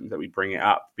discussion, that we bring it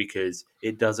up, because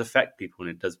it does affect people,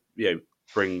 and it does,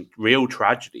 bring real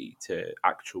tragedy to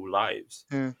actual lives.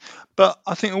 Yeah, but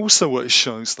I think also what it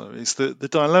shows, though, is the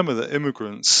dilemma that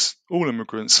all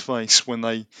immigrants face when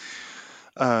they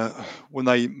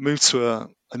move to a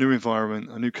new environment,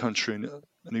 a new country, a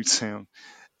new town,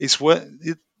 is where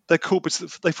they fall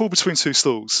between two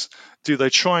stools. Do they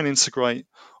try and integrate,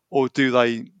 or do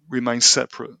they remain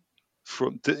separate?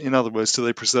 In other words, do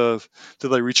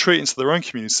they retreat into their own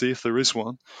community if there is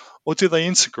one, or do they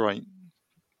integrate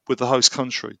with the host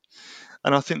country.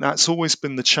 And I think that's always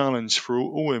been the challenge for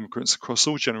all immigrants across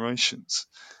all generations,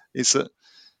 is that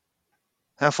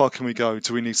how far can we go?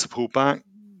 Do we need to pull back?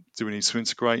 Do we need to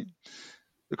integrate?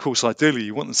 Of course, ideally,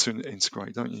 you want them to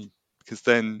integrate, don't you? Because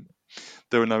then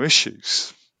there are no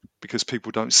issues, because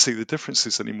people don't see the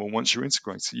differences anymore once you're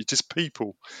integrated. You're just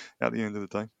people at the end of the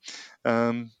day.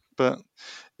 But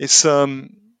it's,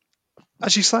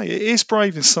 as you say, it is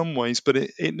brave in some ways, but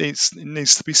it needs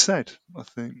to be said, I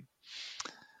think.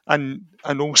 And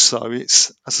also,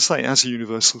 it's, as I say, it has a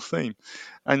universal theme,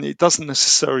 and it doesn't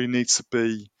necessarily need to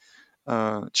be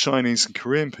Chinese and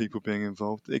Korean people being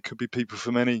involved. It could be people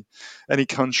from any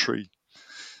country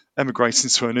emigrating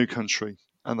to a new country,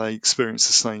 and they experience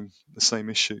the same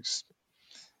issues.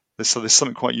 So there's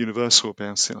something quite universal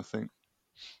about it, I think.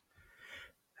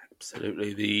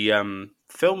 Absolutely. The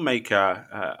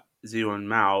filmmaker Zion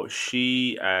Mao,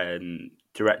 she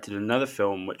directed another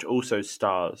film which also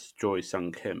stars Joy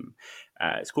Sung Kim.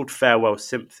 It's called Farewell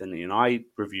Symphony, and I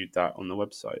reviewed that on the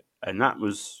website, and that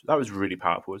was really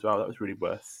powerful as well. That was really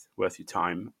worth your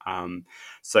time.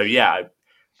 So yeah, I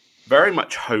very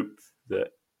much hope that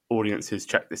audiences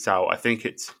check this out. I think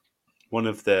it's one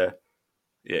of the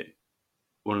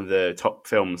top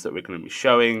films that we're going to be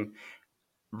showing.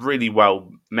 Really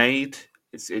well made.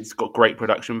 It's got great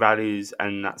production values,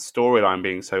 and that storyline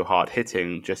being so hard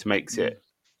hitting just makes it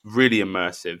really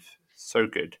immersive. So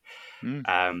good.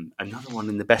 Another one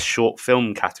in the best short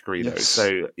film category, though.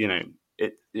 So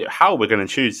how we're going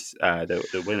to choose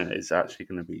the winner is actually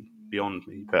going to be beyond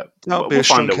me, but we'll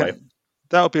find a way.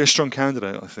 That would be a strong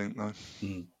candidate, I think, though.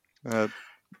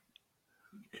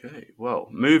 Okay, well,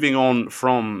 moving on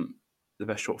from the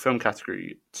best short film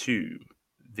category to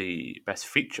the best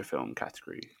feature film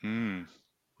category, we're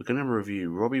going to review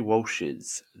Robbie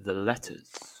Walsh's The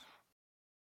Letters.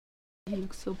 You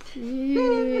look so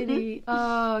pretty.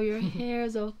 Oh, your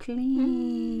hair's all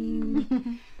clean.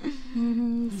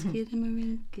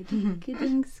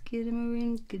 Skidamarinka-dink-a-dink,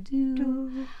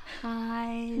 skidamarinka-doo.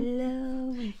 I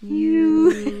love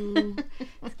you.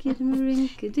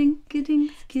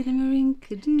 Skidamarinka-dink-a-dink,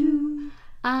 skidamarinka-doo.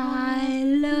 I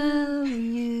love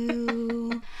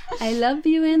you. I love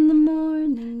you in the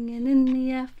morning and in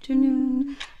the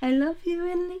afternoon. I love you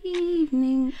in the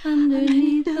evening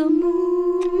underneath the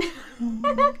moon.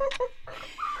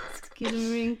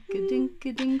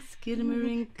 Skidamarinka-dink-a-dink,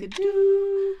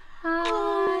 skidamarinka-doo.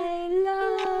 I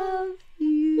love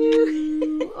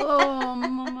you. Oh,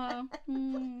 mama.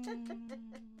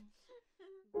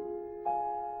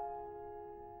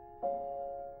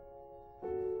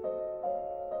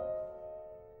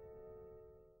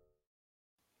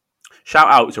 Shout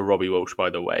out to Robbie Walsh, by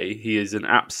the way. He is an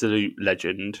absolute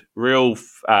legend. Real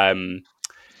fan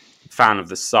of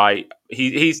the site.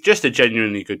 He's just a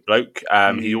genuinely good bloke.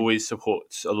 He always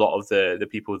supports a lot of the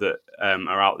people that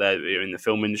are out there in the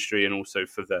film industry, and also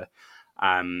for the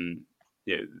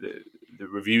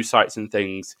review sites and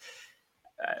things.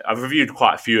 I've reviewed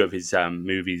quite a few of his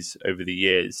movies over the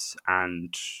years,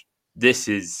 and this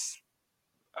is,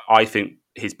 I think,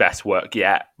 his best work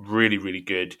yet. Really, really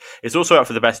good. It's also up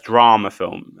for the best drama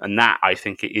film, and that, I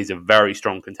think, it is a very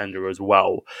strong contender as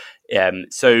well.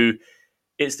 So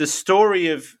it's the story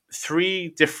of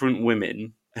three different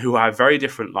women who have very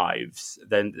different lives.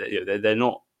 They're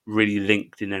not really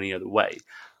linked in any other way,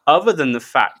 other than the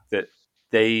fact that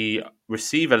they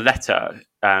receive a letter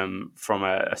from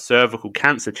a cervical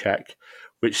cancer check,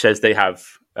 which says they have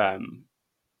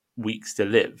weeks to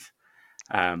live,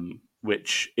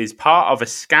 which is part of a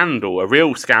scandal, a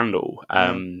real scandal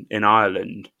in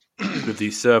Ireland with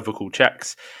these cervical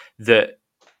checks that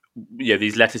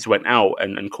these letters went out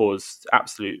and caused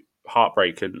absolute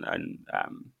heartbreak and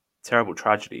terrible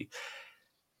tragedy.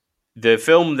 The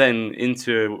film then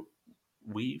interweaves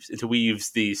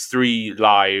these three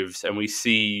lives, and we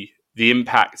see the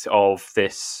impact of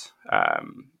this,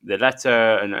 the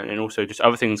letter, and also just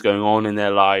other things going on in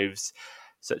their lives,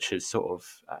 such as sort of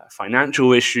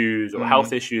financial issues or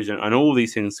health issues, and all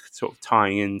these things sort of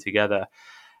tying in together.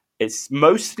 It's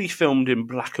mostly filmed in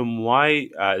black and white.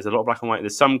 There's a lot of black and white.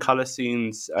 There's some colour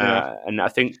scenes, and I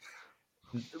think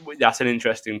that's an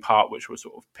interesting part which we'll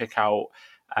sort of pick out.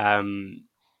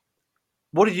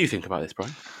 What did you think about this,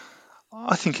 Brian?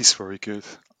 I think it's very good.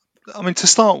 I mean, to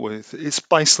start with, it's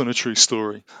based on a true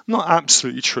story. Not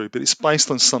absolutely true, but it's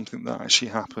based on something that actually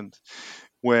happened,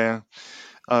 where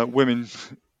women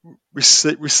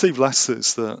received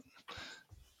letters that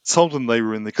told them they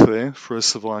were in the clear for a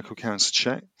cervical cancer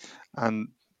check, and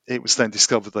it was then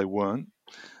discovered they weren't,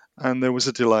 and there was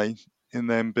a delay in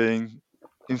them being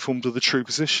informed of the true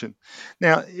position.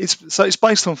 Now, it's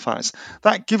based on facts.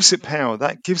 That gives it power.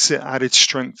 That gives it added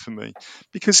strength for me,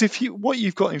 because if what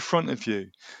you've got in front of you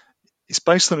is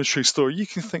based on a true story, you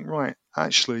can think, right,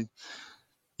 actually,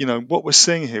 what we're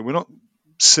seeing here, we're not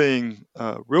seeing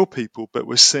real people, but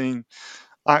we're seeing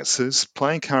actors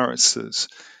playing characters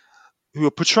who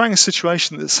are portraying a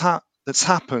situation that's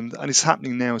happened and is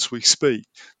happening now as we speak.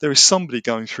 There is somebody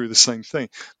going through the same thing,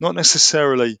 not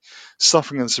necessarily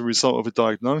suffering as a result of a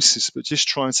diagnosis, but just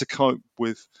trying to cope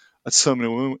with a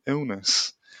terminal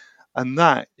illness. And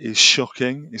that is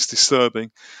shocking, it's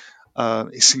disturbing,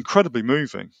 it's incredibly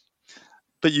moving.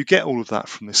 But you get all of that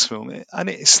from this film, and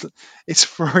it's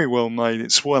very well made,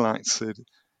 it's well acted,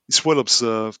 it's well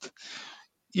observed.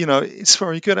 It's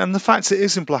very good, and the fact it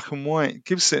is in black and white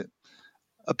gives it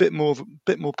a bit more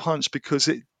punch, because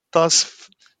it does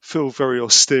feel very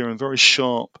austere and very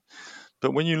sharp.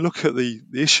 But when you look at the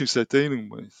issues they're dealing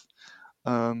with,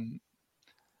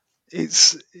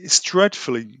 it's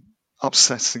dreadfully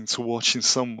upsetting to watch in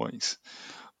some ways.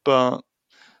 But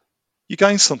you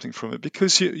gain something from it,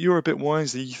 because you're a bit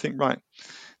wiser. You think, right,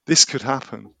 this could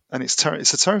happen, and it's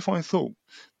a terrifying thought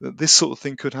that this sort of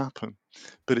thing could happen,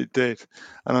 but it did.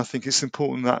 And I think it's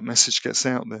important that message gets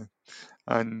out there.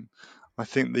 And I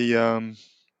think the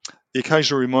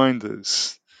occasional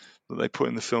reminders that they put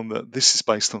in the film that this is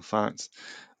based on fact.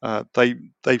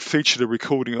 They featured a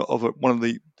recording of one of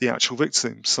the actual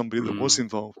victims, somebody that was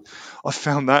involved. I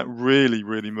found that really,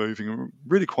 really moving and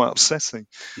really quite upsetting.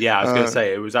 Yeah, I was going to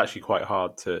say, it was actually quite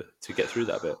hard to get through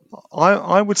that bit.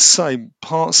 I would say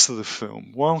parts of the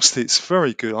film, whilst it's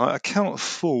very good, I cannot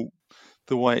fault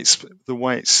the way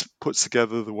it's put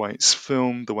together, the way it's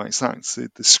filmed, the way it's acted,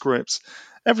 the scripts.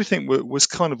 Everything was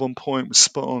kind of on point, was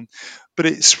spot on. But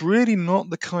it's really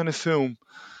not the kind of film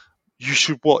you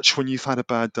should watch when you've had a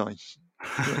bad day.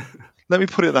 Let me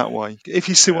put it that way, if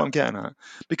you see what I'm getting at.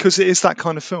 Because it is that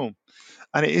kind of film.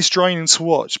 And it is draining to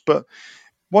watch. But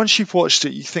once you've watched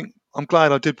it, you think, I'm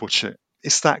glad I did watch it.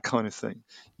 It's that kind of thing.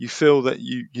 You feel that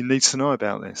you need to know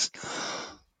about this.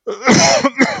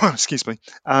 Excuse me.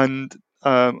 And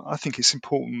I think it's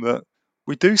important that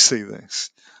we do see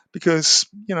this. Because,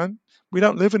 we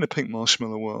don't live in a pink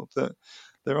marshmallow world. That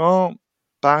there are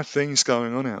bad things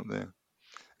going on out there,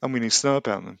 and we need to know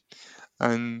about them.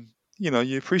 And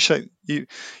you appreciate you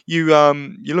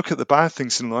look at the bad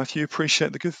things in life, you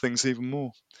appreciate the good things even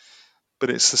more.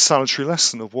 But it's a salutary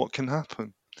lesson of what can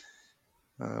happen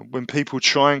when people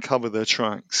try and cover their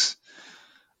tracks,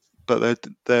 but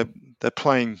they're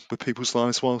playing with people's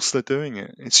lives whilst they're doing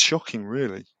it. It's shocking,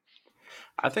 really.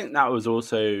 I think that was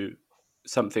also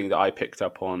something that I picked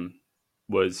up on,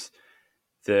 was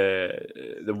the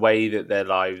way that their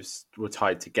lives were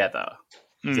tied together.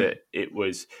 That it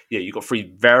was, you got three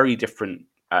very different.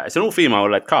 It's an all-female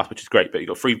led cast, which is great, but you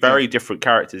got three very different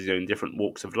characters, in different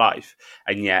walks of life,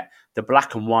 and yet the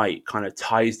black and white kind of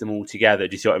ties them all together.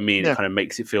 Do you see what I mean? It kind of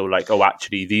makes it feel like, oh,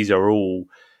 actually, these are all.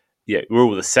 We're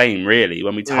all the same, really.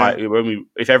 When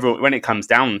it comes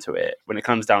down to it, when it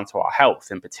comes down to our health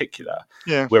in particular,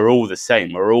 we're all the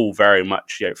same. We're all very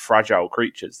much fragile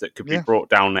creatures that could be brought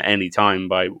down at any time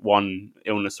by one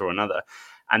illness or another.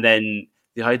 And then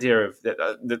the idea of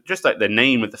just like the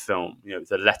name of the film,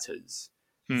 the letters,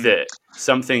 that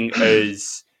something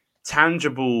as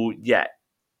tangible yet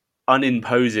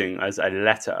unimposing as a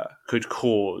letter could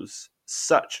cause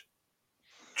such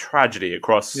tragedy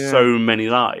across so many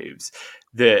lives,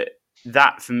 that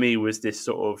for me was this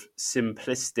sort of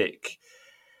simplistic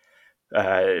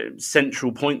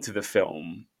central point to the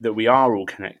film, that we are all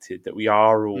connected, that we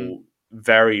are all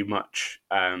very much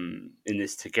in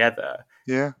this together,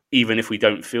 even if we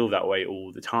don't feel that way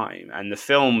all the time. And the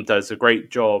film does a great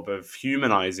job of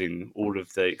humanizing all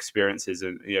of the experiences,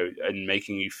 and and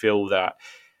making you feel that.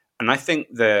 And I think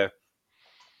the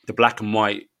black and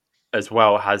white as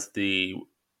well has the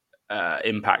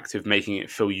impact of making it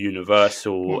feel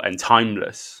universal and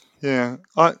timeless. Yeah,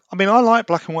 I mean, I like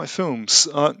black and white films.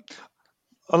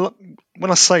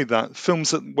 When I say that,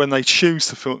 films that when they choose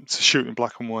to shoot in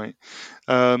black and white,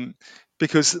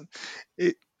 because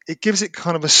it gives it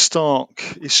kind of a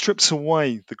stark. It strips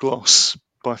away the gloss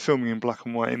by filming in black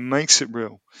and white. It makes it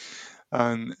real,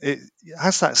 and it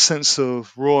has that sense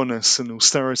of rawness and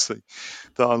austerity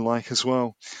that I like as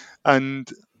well. And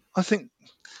I think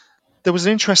there was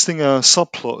an interesting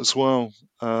subplot as well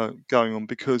going on,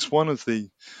 because one of the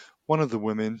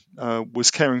women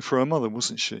was caring for her mother,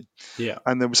 wasn't she? Yeah.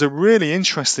 And there was a really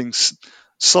interesting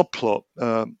subplot,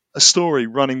 a story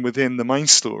running within the main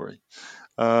story,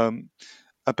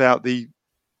 about the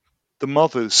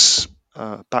mother's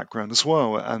background as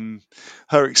well, and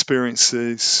her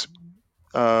experiences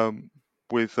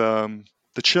with the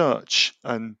church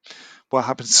and what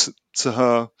happens to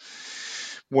her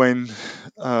when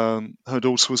her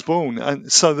daughter was born.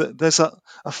 And so there's a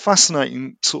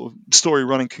fascinating sort of story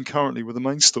running concurrently with the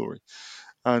main story.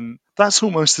 And that's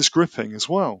almost as gripping as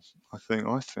well, I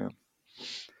found.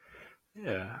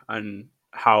 Yeah, and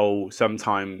how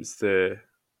sometimes the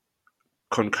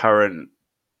concurrent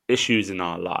issues in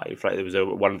our life, like there was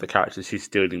one of the characters who's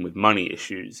dealing with money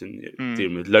issues and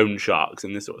dealing with loan sharks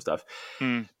and this sort of stuff,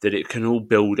 that it can all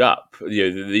build up. All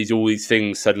these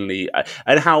things suddenly,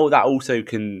 and how that also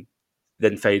can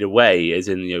then fade away, as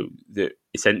in that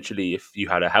essentially if you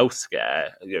had a health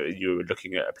scare, you were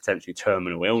looking at a potentially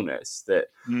terminal illness, that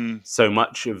so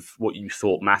much of what you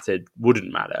thought mattered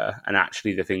wouldn't matter, and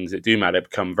actually the things that do matter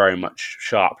become very much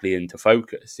sharply into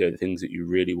focus. The things that you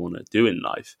really want to do in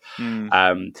life.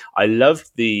 I loved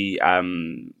the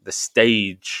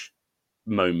stage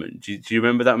moment. Do you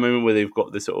remember that moment where they've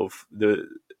got the sort of the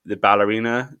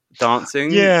ballerina dancing?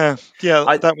 Yeah,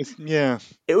 that was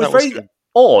It was that was very good.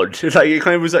 odd. Like it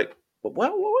kind of was like,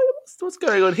 what's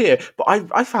going on here? But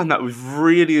I found that was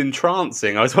really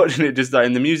entrancing. I was watching it just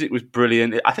and the music was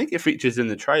brilliant. I think it features in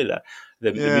the trailer,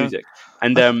 the music,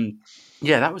 and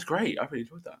that was great. I really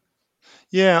enjoyed that.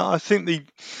 Yeah, I think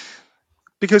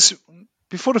because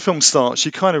before the film starts,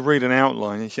 you kind of read an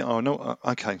outline. And you think, oh no,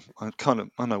 okay,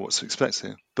 I know what to expect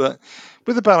here. But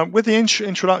with the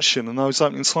introduction and those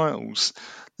opening titles,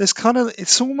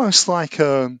 it's almost like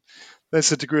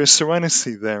there's a degree of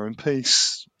serenity there and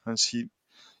peace as you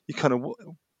kind of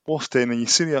waft in and you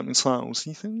see the opening titles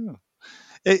and you think, oh,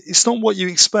 it's not what you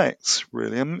expect,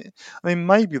 really. I mean,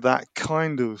 maybe that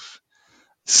kind of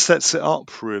sets it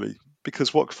up, really,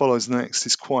 because what follows next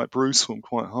is quite brutal and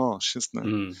quite harsh, isn't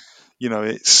it?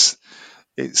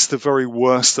 It's the very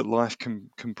worst that life can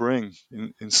bring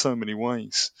in so many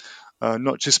ways.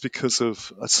 Not just because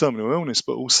of a terminal illness,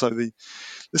 but also the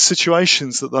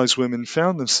situations that those women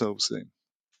found themselves in.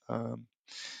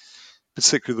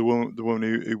 Particularly the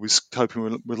woman who was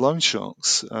coping with loan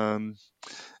sharks.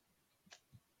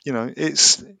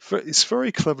 It's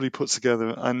very cleverly put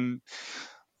together, and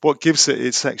what gives it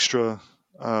its extra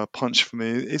punch for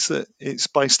me is that it's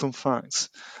based on facts,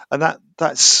 and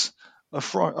that's a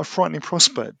frightening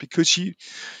prospect, because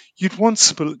you'd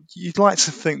like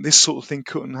to think this sort of thing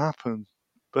couldn't happen,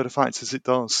 but the fact is it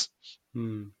does.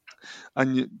 And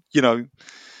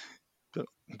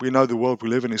we know the world we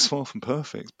live in is far from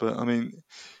perfect, but I mean,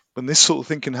 when this sort of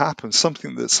thing can happen,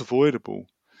 something that's avoidable,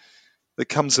 that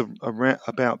comes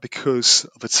about because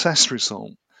of a test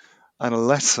result and a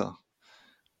letter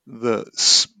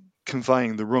that's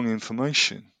conveying the wrong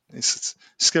information. It's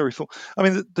a scary thought. I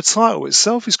mean, the title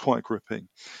itself is quite gripping.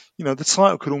 The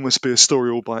title could almost be a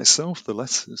story all by itself, the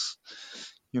letters.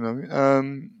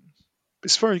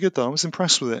 It's very good, though. I was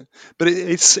impressed with it. But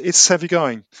it's heavy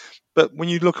going. But when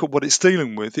you look at what it's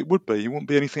dealing with, it wouldn't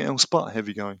be anything else but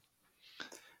heavy going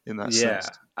in that sense.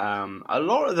 A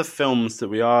lot of the films that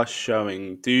we are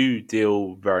showing do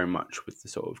deal very much with the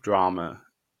sort of drama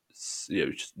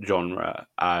genre.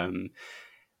 And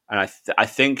I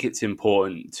think it's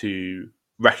important to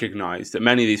recognize that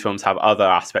many of these films have other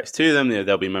aspects to them.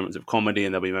 There'll be moments of comedy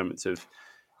and there'll be moments of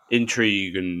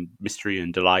intrigue and mystery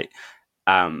and delight.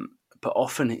 But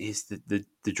often it is the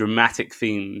dramatic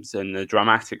themes and the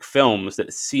dramatic films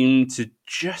that seem to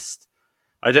just,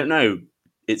 I don't know,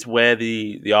 it's where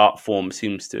the art form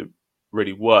seems to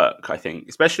really work, I think,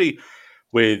 especially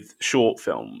with short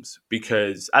films,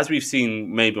 because as we've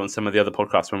seen maybe on some of the other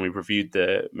podcasts when we've reviewed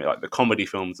the comedy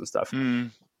films and stuff,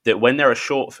 that when they're a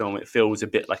short film, it feels a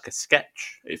bit like a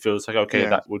sketch. It feels like, okay,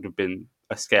 that would have been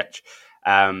a sketch.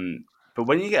 But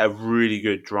when you get a really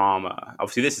good drama,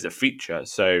 obviously this is a feature,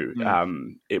 so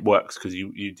it works because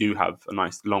you do have a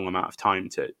nice long amount of time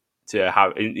to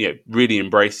have really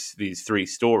embrace these three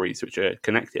stories which are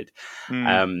connected.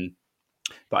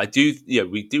 But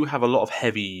we do have a lot of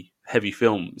heavy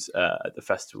films at the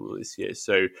festival this year.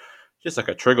 So just like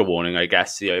a trigger warning, I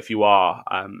guess, if you are,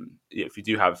 if you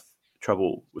do have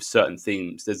trouble with certain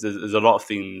themes, there's a lot of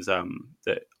themes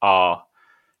that are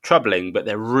troubling, but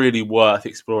they're really worth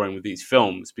exploring with these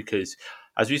films, because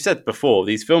as we said before,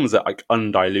 these films are like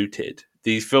undiluted.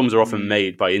 These films are often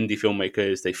made by indie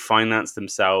filmmakers. They finance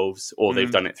themselves, or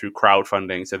they've done it through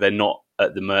crowdfunding, so they're not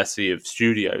at the mercy of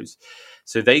studios.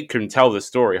 So they can tell the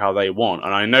story how they want.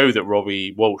 And I know that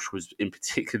Robbie Walsh was in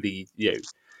particularly,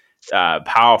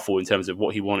 powerful in terms of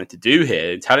what he wanted to do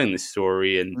here in telling this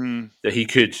story, and that he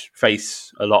could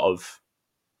face a lot of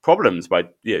problems by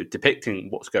depicting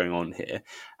what's going on here.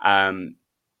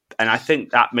 And I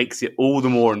think that makes it all the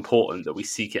more important that we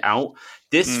seek it out.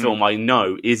 This film, I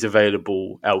know, is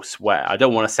available elsewhere. I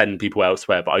don't want to send people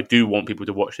elsewhere, but I do want people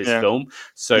to watch this film.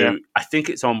 So I think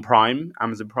it's on Prime,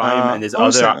 Amazon Prime, and there's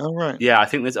other. Right. Yeah, I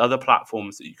think there's other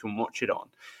platforms that you can watch it on.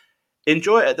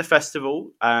 Enjoy it at the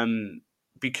festival,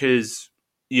 because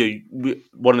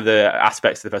one of the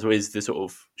aspects of the festival is the sort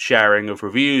of sharing of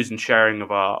reviews and sharing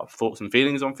of our thoughts and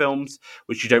feelings on films,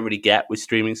 which you don't really get with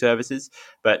streaming services.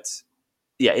 But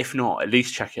yeah, if not, at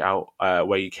least check it out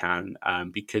where you can,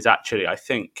 because actually I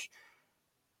think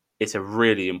it's a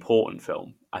really important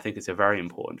film. I think it's a very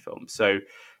important film. So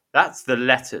that's The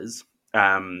Letters,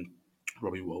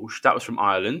 Robbie Walsh. That was from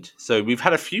Ireland. So we've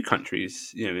had a few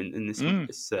countries, in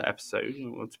this episode.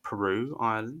 It's Peru,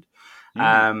 Ireland.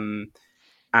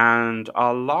 And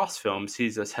our last film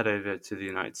sees us head over to the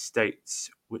United States,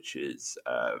 which is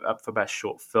up for Best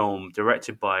Short Film,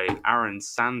 directed by Aaron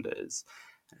Sanders.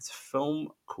 It's a film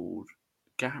called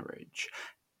Garage,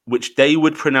 which they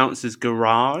would pronounce as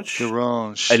Garage.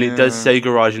 Garage. And it does say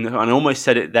Garage, and I almost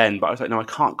said it then, but I was like, no, I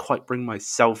can't quite bring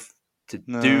myself to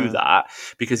do that,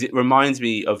 because it reminds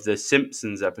me of the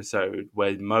Simpsons episode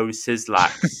where Mo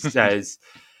Sislak says...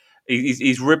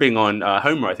 He's ribbing on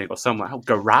Homer, I think, or something like,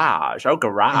 garage.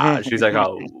 He's like,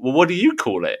 oh, well, what do you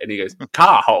call it? And he goes,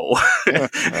 car hole.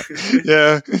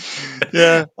 yeah.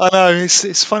 I know.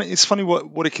 It's funny. It's funny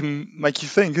what it can make you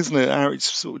think, isn't it? How it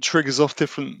sort of triggers off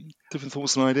different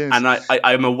thoughts and ideas. And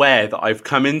I'm aware that I've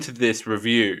come into this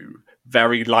review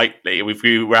very lightly.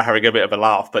 We're having a bit of a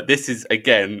laugh, but this is,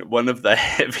 again, one of the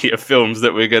heavier films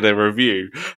that we're going to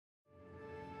review.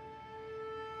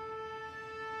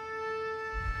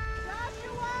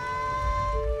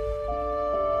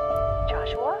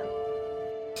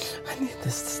 I need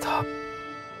this to stop.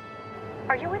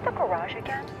 Are you in the garage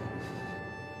again?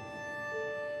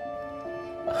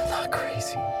 I'm not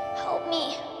crazy. Help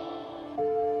me.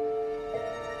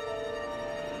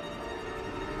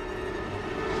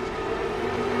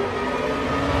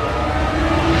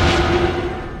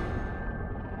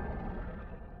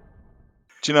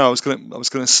 Do you know? I was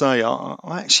gonna say I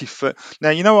actually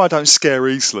now I don't scare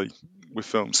easily with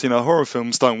films. Horror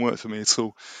films don't work for me at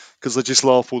all because I just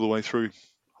laugh all the way through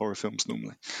horror films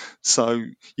normally. So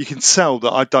you can tell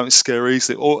that I don't scare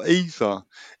easily, or either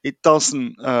it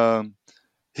doesn't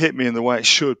hit me in the way it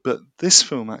should. But this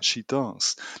film actually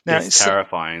does. Now it's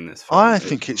terrifying. This film. I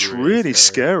think it's really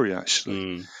scary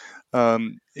actually.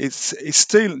 It's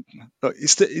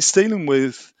dealing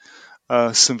with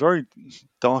some very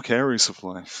dark areas of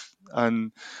life,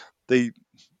 and the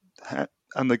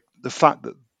fact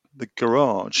that the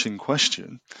garage in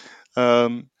question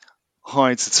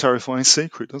hides a terrifying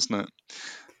secret, doesn't it?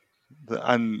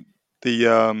 And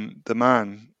the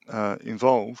man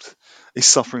involved is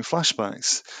suffering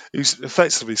flashbacks. He's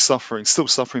effectively still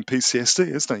suffering PTSD,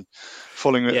 isn't he?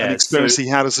 Following an experience he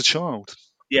had as a child.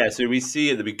 Yeah, so we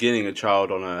see at the beginning a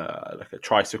child on a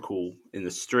tricycle in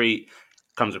the street,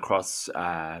 comes across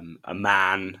a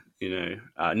man,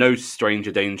 no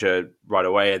stranger danger right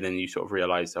away, and then you sort of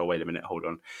realize, oh, wait a minute, hold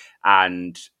on.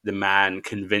 And the man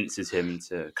convinces him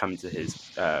to come to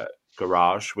his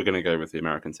garage. We're going to go with the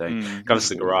American saying. Comes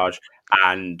to the garage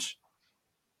and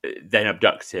then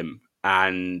abducts him.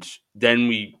 And then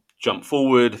we jump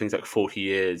forward, I think it's like 40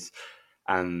 years.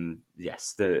 And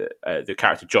yes, the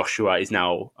character Joshua is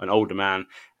now an older man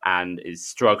and is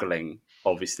struggling,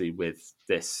 obviously, with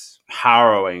this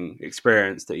harrowing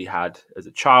experience that he had as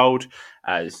a child,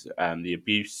 as the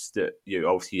abuse that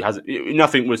obviously hasn't.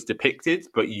 Nothing was depicted,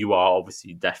 but you are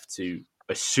obviously left to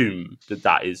assume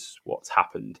that is what's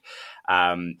happened.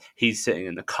 He's sitting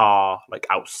in the car, like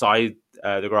outside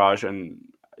the garage, and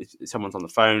someone's on the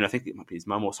phone. I think it might be his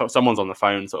mum or someone's on the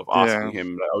phone, sort of asking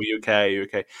him, like, "Oh, you okay? Are you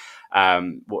okay?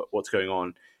 What's going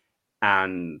on?"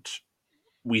 And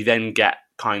we then get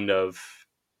kind of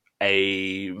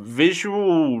a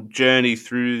visual journey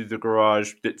through the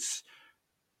garage that's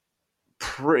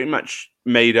pretty much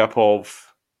made up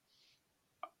of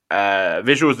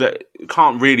visuals that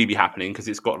can't really be happening because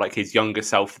it's got like his younger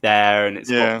self there, and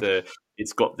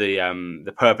it's got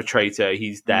the perpetrator.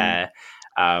 He's there,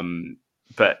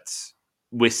 but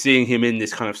we're seeing him in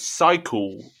this kind of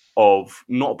cycle of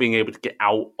not being able to get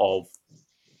out of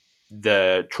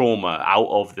the trauma, out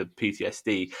of the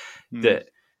PTSD that.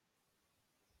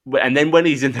 And then when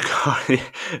he's in the car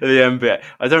at the end bit,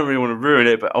 I don't really want to ruin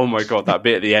it, but oh my god, that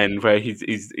bit at the end where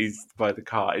he's by the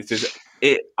car, it's just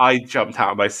I jumped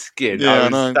out of my skin.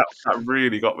 That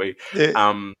really got me.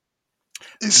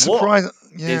 It's surprising.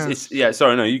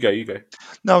 Sorry, no, you go.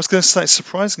 No, I was going to say it's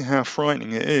surprising how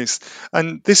frightening it is,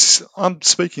 and this I'm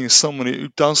speaking as someone who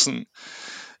doesn't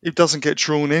get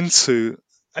drawn into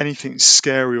anything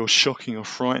scary or shocking or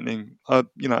frightening.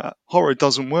 Horror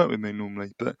doesn't work with me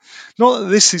normally, but not that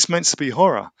this is meant to be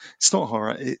horror. It's not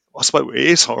horror. I suppose it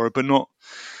is horror, but not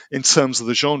in terms of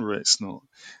the genre. It's not.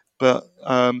 But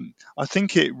I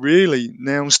think it really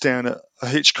nails down a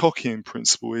Hitchcockian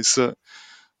principle: is that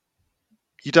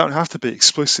you don't have to be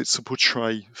explicit to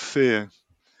portray fear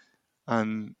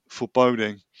and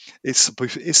foreboding. It's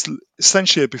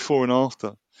essentially a before and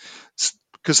after.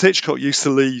 Because Hitchcock used to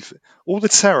leave all the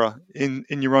terror in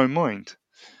your own mind.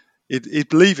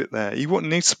 He'd leave it there. He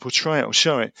wouldn't need to portray it or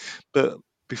show it. But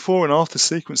before and after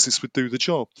sequences would do the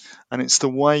job. And it's the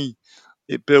way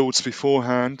it builds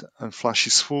beforehand and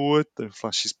flashes forward, then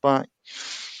flashes back.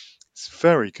 It's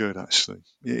very good, actually.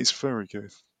 It is very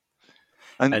good.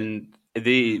 And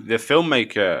the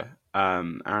filmmaker,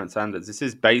 Aaron Sanders, this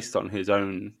is based on his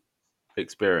own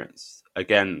experience.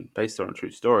 Again, based on a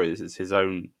true story. This is his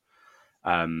own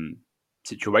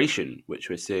situation which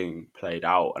we're seeing played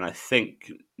out, and I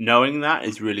think knowing that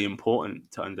is really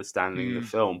important to understanding the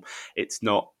film. It's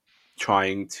not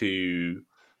trying to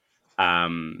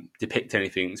depict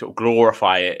anything, sort of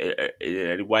glorify it in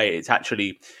any way. It's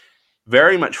actually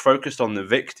very much focused on the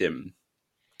victim,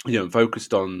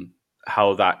 focused on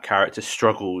how that character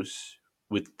struggles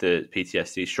with the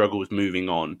PTSD, struggles moving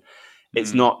on.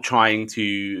 It's not trying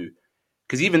to,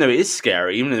 because even though it is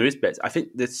scary, even though there is bits, I think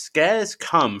the scares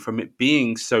come from it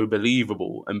being so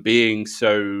believable and being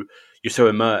so, you're so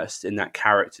immersed in that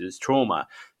character's trauma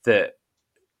that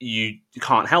you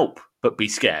can't help but be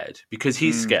scared because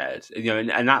he's scared,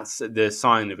 and that's the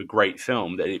sign of a great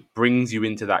film, that it brings you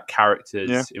into that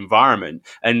character's environment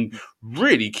and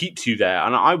really keeps you there.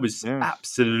 And I was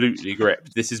absolutely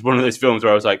gripped. This is one of those films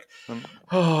where I was like,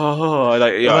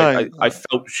 I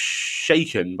felt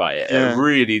shaken by it. It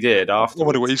really did. After I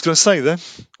wonder what he was going to say then.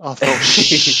 I felt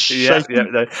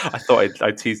shaken. No, I thought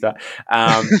I'd tease that.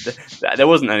 There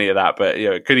wasn't any of that, but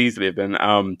it could easily have been.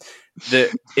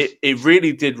 It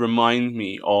really did remind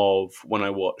me of when I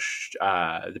watched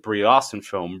the Brie Larson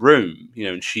film Room,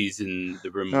 and she's in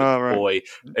the room with the boy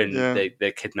and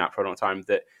they're kidnapped for a long time,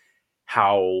 that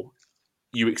how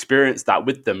you experience that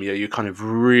with them. You're kind of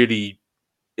really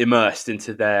immersed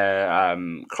into their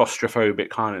claustrophobic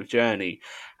kind of journey.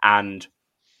 And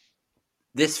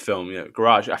this film,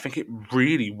 Garage, I think it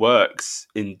really works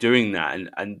in doing that.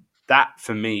 And that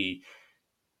for me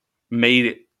made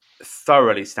it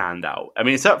thoroughly stand out. I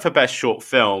mean, it's up for best short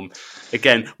film.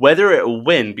 Again, whether it will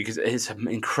win, because it's an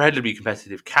incredibly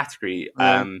competitive category.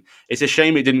 It's a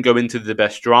shame it didn't go into the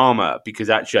best drama, because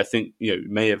actually I think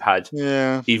may have had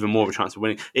even more of a chance of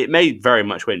winning. It may very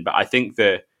much win, but I think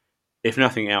that if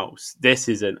nothing else, this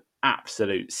is an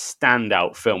absolute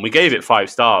standout film. We gave it 5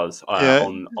 stars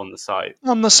on the site.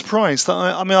 I'm not surprised.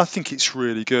 I think it's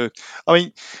really good. I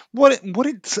mean, what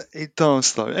it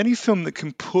does though, any film that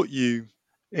can put you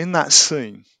in that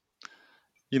scene,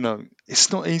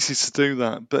 it's not easy to do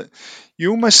that, but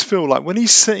you almost feel like when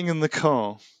he's sitting in the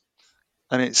car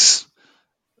and it's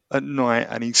at night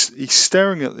and he's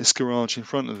staring at this garage in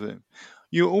front of him,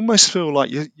 you almost feel like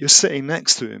you're sitting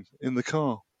next to him in the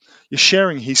car. You're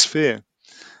sharing his fear.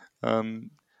 And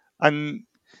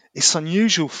it's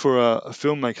unusual for a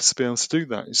filmmaker to be able to do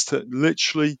that, is to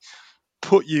literally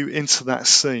put you into that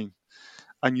scene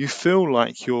and you feel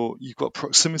like you've got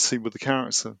proximity with the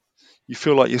character. You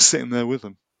feel like you're sitting there with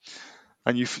them,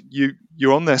 and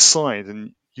you're on their side,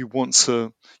 and you almost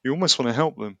want to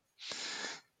help them.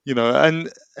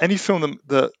 And any film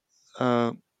that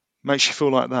makes you feel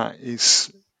like that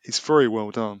is very well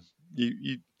done.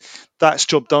 That's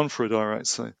job done for a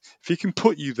director. If he can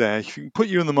put you there, if he can put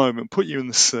you in the moment, put you in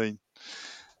the scene,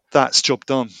 that's job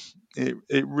done.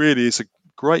 It really is a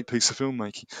great piece of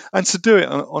filmmaking, and to do it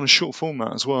on a short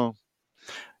format as well.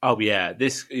 Oh yeah,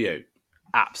 this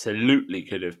absolutely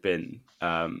could have been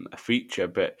a feature,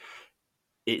 but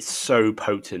it's so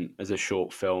potent as a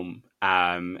short film,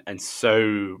 and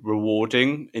so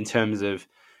rewarding in terms of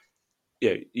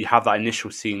you have that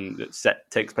initial scene that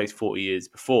takes place 40 years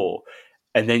before,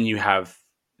 and then you have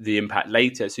the impact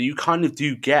later. So you kind of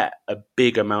do get a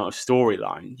big amount of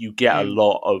storyline. You get a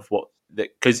lot of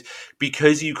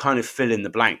because you kind of fill in the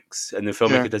blanks, and the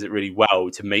filmmaker does it really well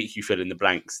to make you fill in the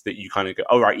blanks, that you kind of go,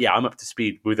 oh right, yeah, I'm up to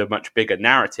speed with a much bigger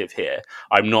narrative here.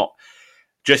 I'm not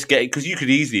just getting, because you could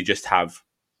easily just have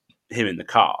him in the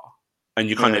car and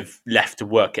you're kind of left to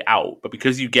work it out. But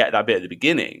because you get that bit at the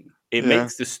beginning, it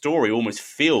makes the story almost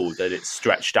feel that it's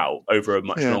stretched out over a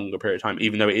much longer period of time,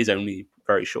 even though it is only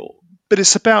very short. But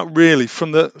it's about, really,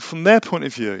 from their point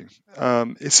of view,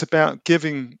 it's about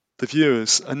giving the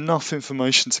viewers enough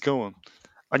information to go on,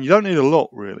 and you don't need a lot,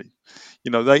 really.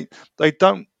 They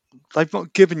don't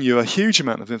given you a huge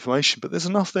amount of information, but there's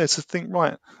enough there to think,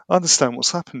 right, I understand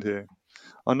what's happened here.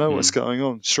 I know what's going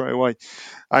on straight away.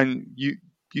 And you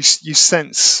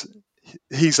sense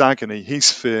his agony,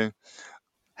 his fear,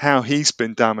 how he's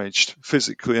been damaged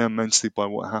physically and mentally by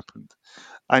what happened.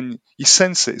 And you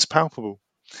sense it, it's palpable.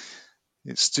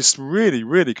 It's just really,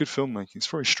 really good filmmaking. It's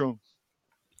very strong.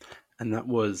 And that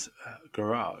was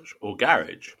Garage, or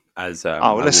Garage, as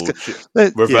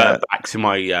revert back to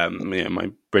my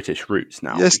my British roots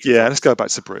now. Let's go back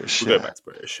to British. We'll go back to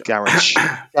British. Garage.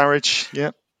 Garage,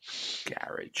 yeah.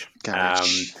 Garage.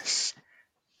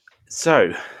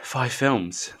 So, 5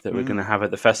 films that we're going to have at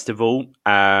the festival,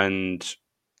 and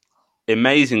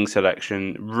amazing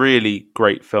selection, really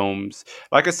great films.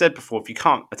 Like I said before, if you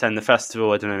can't attend the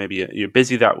festival, I don't know, maybe you're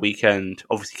busy that weekend,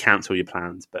 obviously cancel your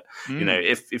plans. But, you know,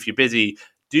 if you're busy,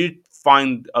 do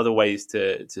find other ways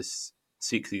to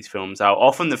seek these films out.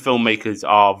 Often the filmmakers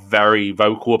are very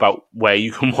vocal about where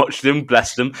you can watch them,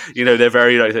 bless them. You know, they're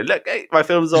very like, look, hey, my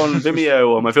film's on Vimeo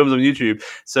or my film's on YouTube.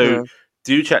 So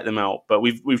do check them out. But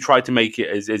we've tried to make it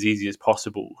as easy as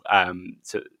possible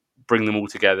to bring them all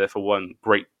together for one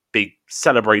great big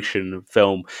celebration of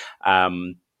film.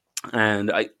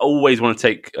 And I always want to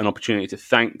take an opportunity to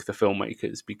thank the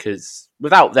filmmakers, because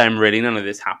without them, really, none of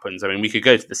this happens. I mean, we could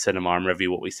go to the cinema and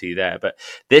review what we see there, but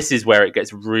this is where it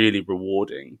gets really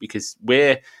rewarding, because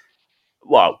we're,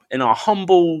 well, in our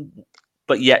humble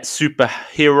but yet super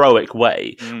heroic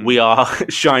way, we are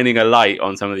shining a light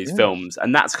on some of these films.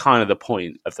 And that's kind of the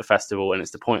point of the festival, and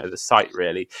it's the point of the site,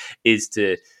 really, is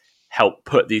to help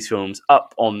put these films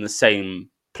up on the same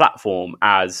platform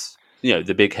as, you know,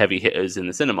 the big heavy hitters in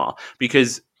the cinema,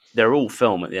 because they're all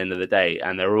film at the end of the day,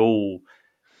 and they're all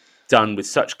done with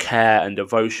such care and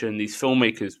devotion. These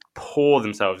filmmakers pour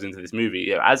themselves into this movie,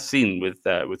 you know, as seen with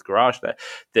Garage there,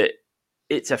 that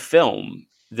it's a film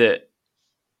that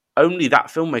only that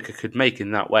filmmaker could make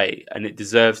in that way, and it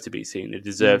deserves to be seen. It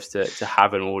deserves to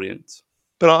have an audience.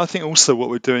 But I think also what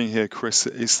we're doing here, Chris,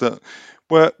 is that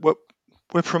we're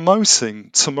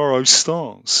promoting tomorrow's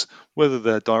stars, whether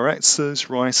they're directors,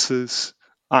 writers,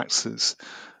 actors.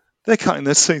 They're cutting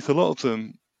their teeth. A lot of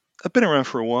them have been around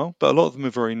for a while, but a lot of them are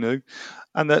very new,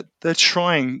 and they're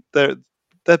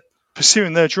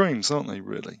pursuing their dreams, aren't they?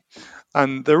 Really,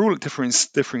 and they're all at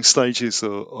different stages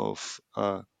of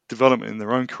development in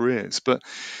their own careers. But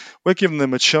we're giving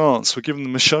them a chance. We're giving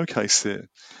them a showcase here,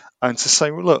 and to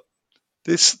say, well, look,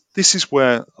 this is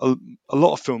where a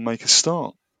lot of filmmakers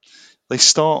start. They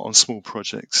start on small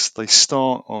projects. They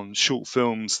start on short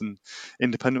films and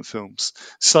independent films.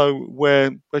 So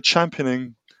we're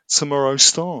championing tomorrow's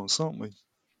stars, aren't we?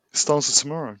 The stars of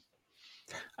tomorrow.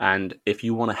 And if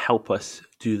you want to help us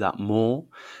do that more,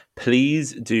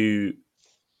 please do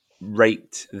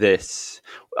rate this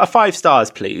 5 stars,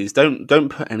 please. Don't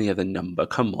put any other number.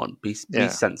 Come on, be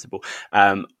sensible.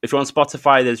 If you're on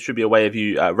Spotify, there should be a way of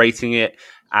you rating it.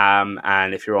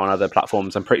 And if you're on other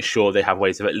platforms, I'm pretty sure they have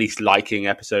ways of at least liking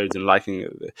episodes and liking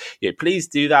it. Yeah, please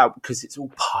do that, because it's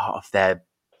all part of their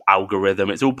algorithm.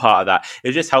 It's all part of that.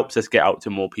 It just helps us get out to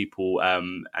more people.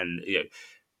 And you know,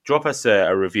 drop us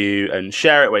a review and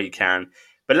share it where you can.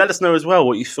 But let us know as well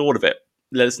what you thought of it.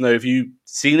 Let us know if you've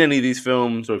seen any of these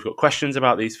films, or if you've got questions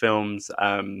about these films.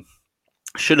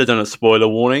 Should have done a spoiler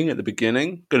warning at the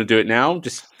beginning. Going to do it now,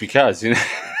 just because, you know.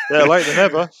 Yeah, later than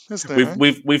ever.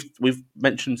 We've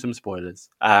mentioned some spoilers.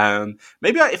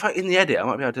 Maybe if in the edit, I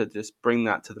might be able to just bring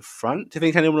that to the front. Do you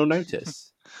think anyone will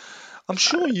notice? I'm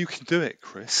sure you can do it,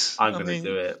 Chris. I'm going to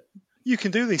do it. You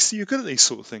can do these. You're good at these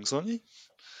sort of things, aren't you?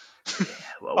 Yeah,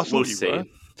 well, we'll see.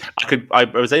 I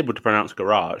was able to pronounce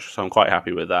Garage, so I'm quite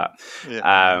happy with that.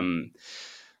 Yeah.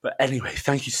 But anyway,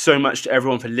 thank you so much to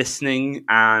everyone for listening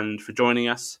and for joining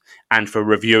us and for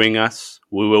reviewing us.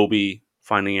 We will be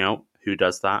finding out who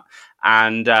does that.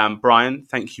 And Brian,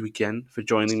 thank you again for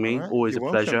joining me. Right. Always You're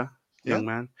a pleasure, welcome. Young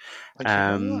man. Thank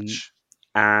you very much.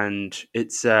 And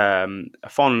it's a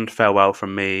fond farewell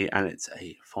from me, and it's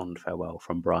a fond farewell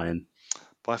from Brian.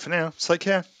 Bye for now. Take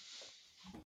care.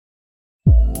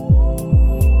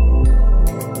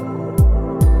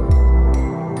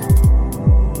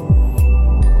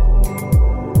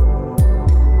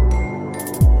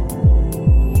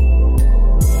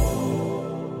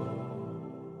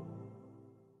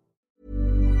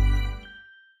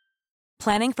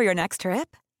 Planning for your next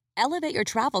trip? Elevate your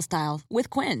travel style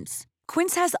with Quince.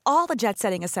 Quince has all the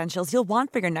jet-setting essentials you'll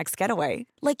want for your next getaway,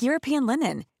 like European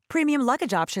linen, premium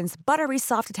luggage options, buttery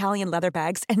soft Italian leather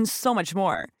bags, and so much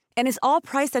more. And is all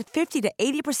priced at 50 to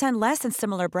 80% less than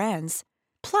similar brands.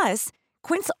 Plus,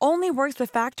 Quince only works with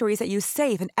factories that use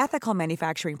safe and ethical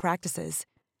manufacturing practices.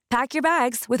 Pack your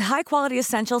bags with high-quality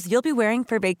essentials you'll be wearing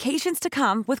for vacations to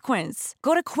come with Quince.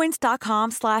 Go to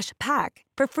quince.com/pack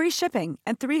for free shipping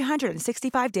and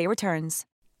 365-day returns.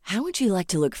 How would you like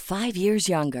to look 5 years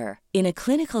younger? In a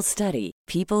clinical study,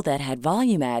 people that had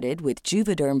volume added with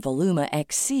Juvederm Voluma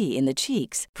XC in the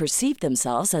cheeks perceived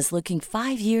themselves as looking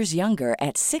 5 years younger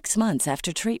at 6 months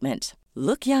after treatment.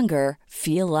 Look younger,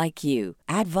 feel like you.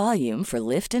 Add volume for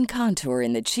lift and contour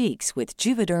in the cheeks with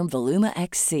Juvederm Voluma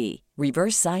XC.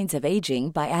 Reverse signs of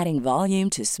aging by adding volume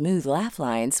to smooth laugh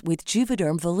lines with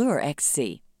Juvederm Volure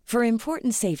XC. For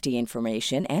important safety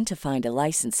information and to find a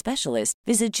licensed specialist,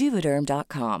 visit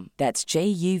Juvederm.com. That's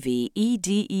JUVEDERM.com.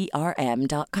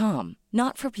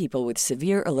 Not for people with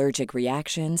severe allergic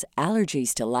reactions,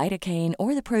 allergies to lidocaine,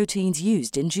 or the proteins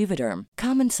used in Juvederm.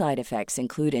 Common side effects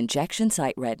include injection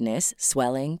site redness,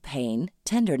 swelling, pain,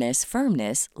 tenderness,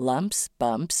 firmness, lumps,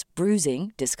 bumps,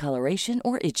 bruising, discoloration,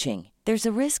 or itching. There's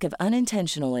a risk of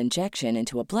unintentional injection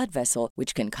into a blood vessel,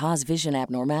 which can cause vision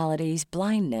abnormalities,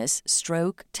 blindness,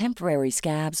 stroke, temporary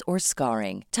scabs, or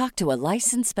scarring. Talk to a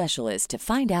licensed specialist to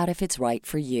find out if it's right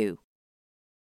for you.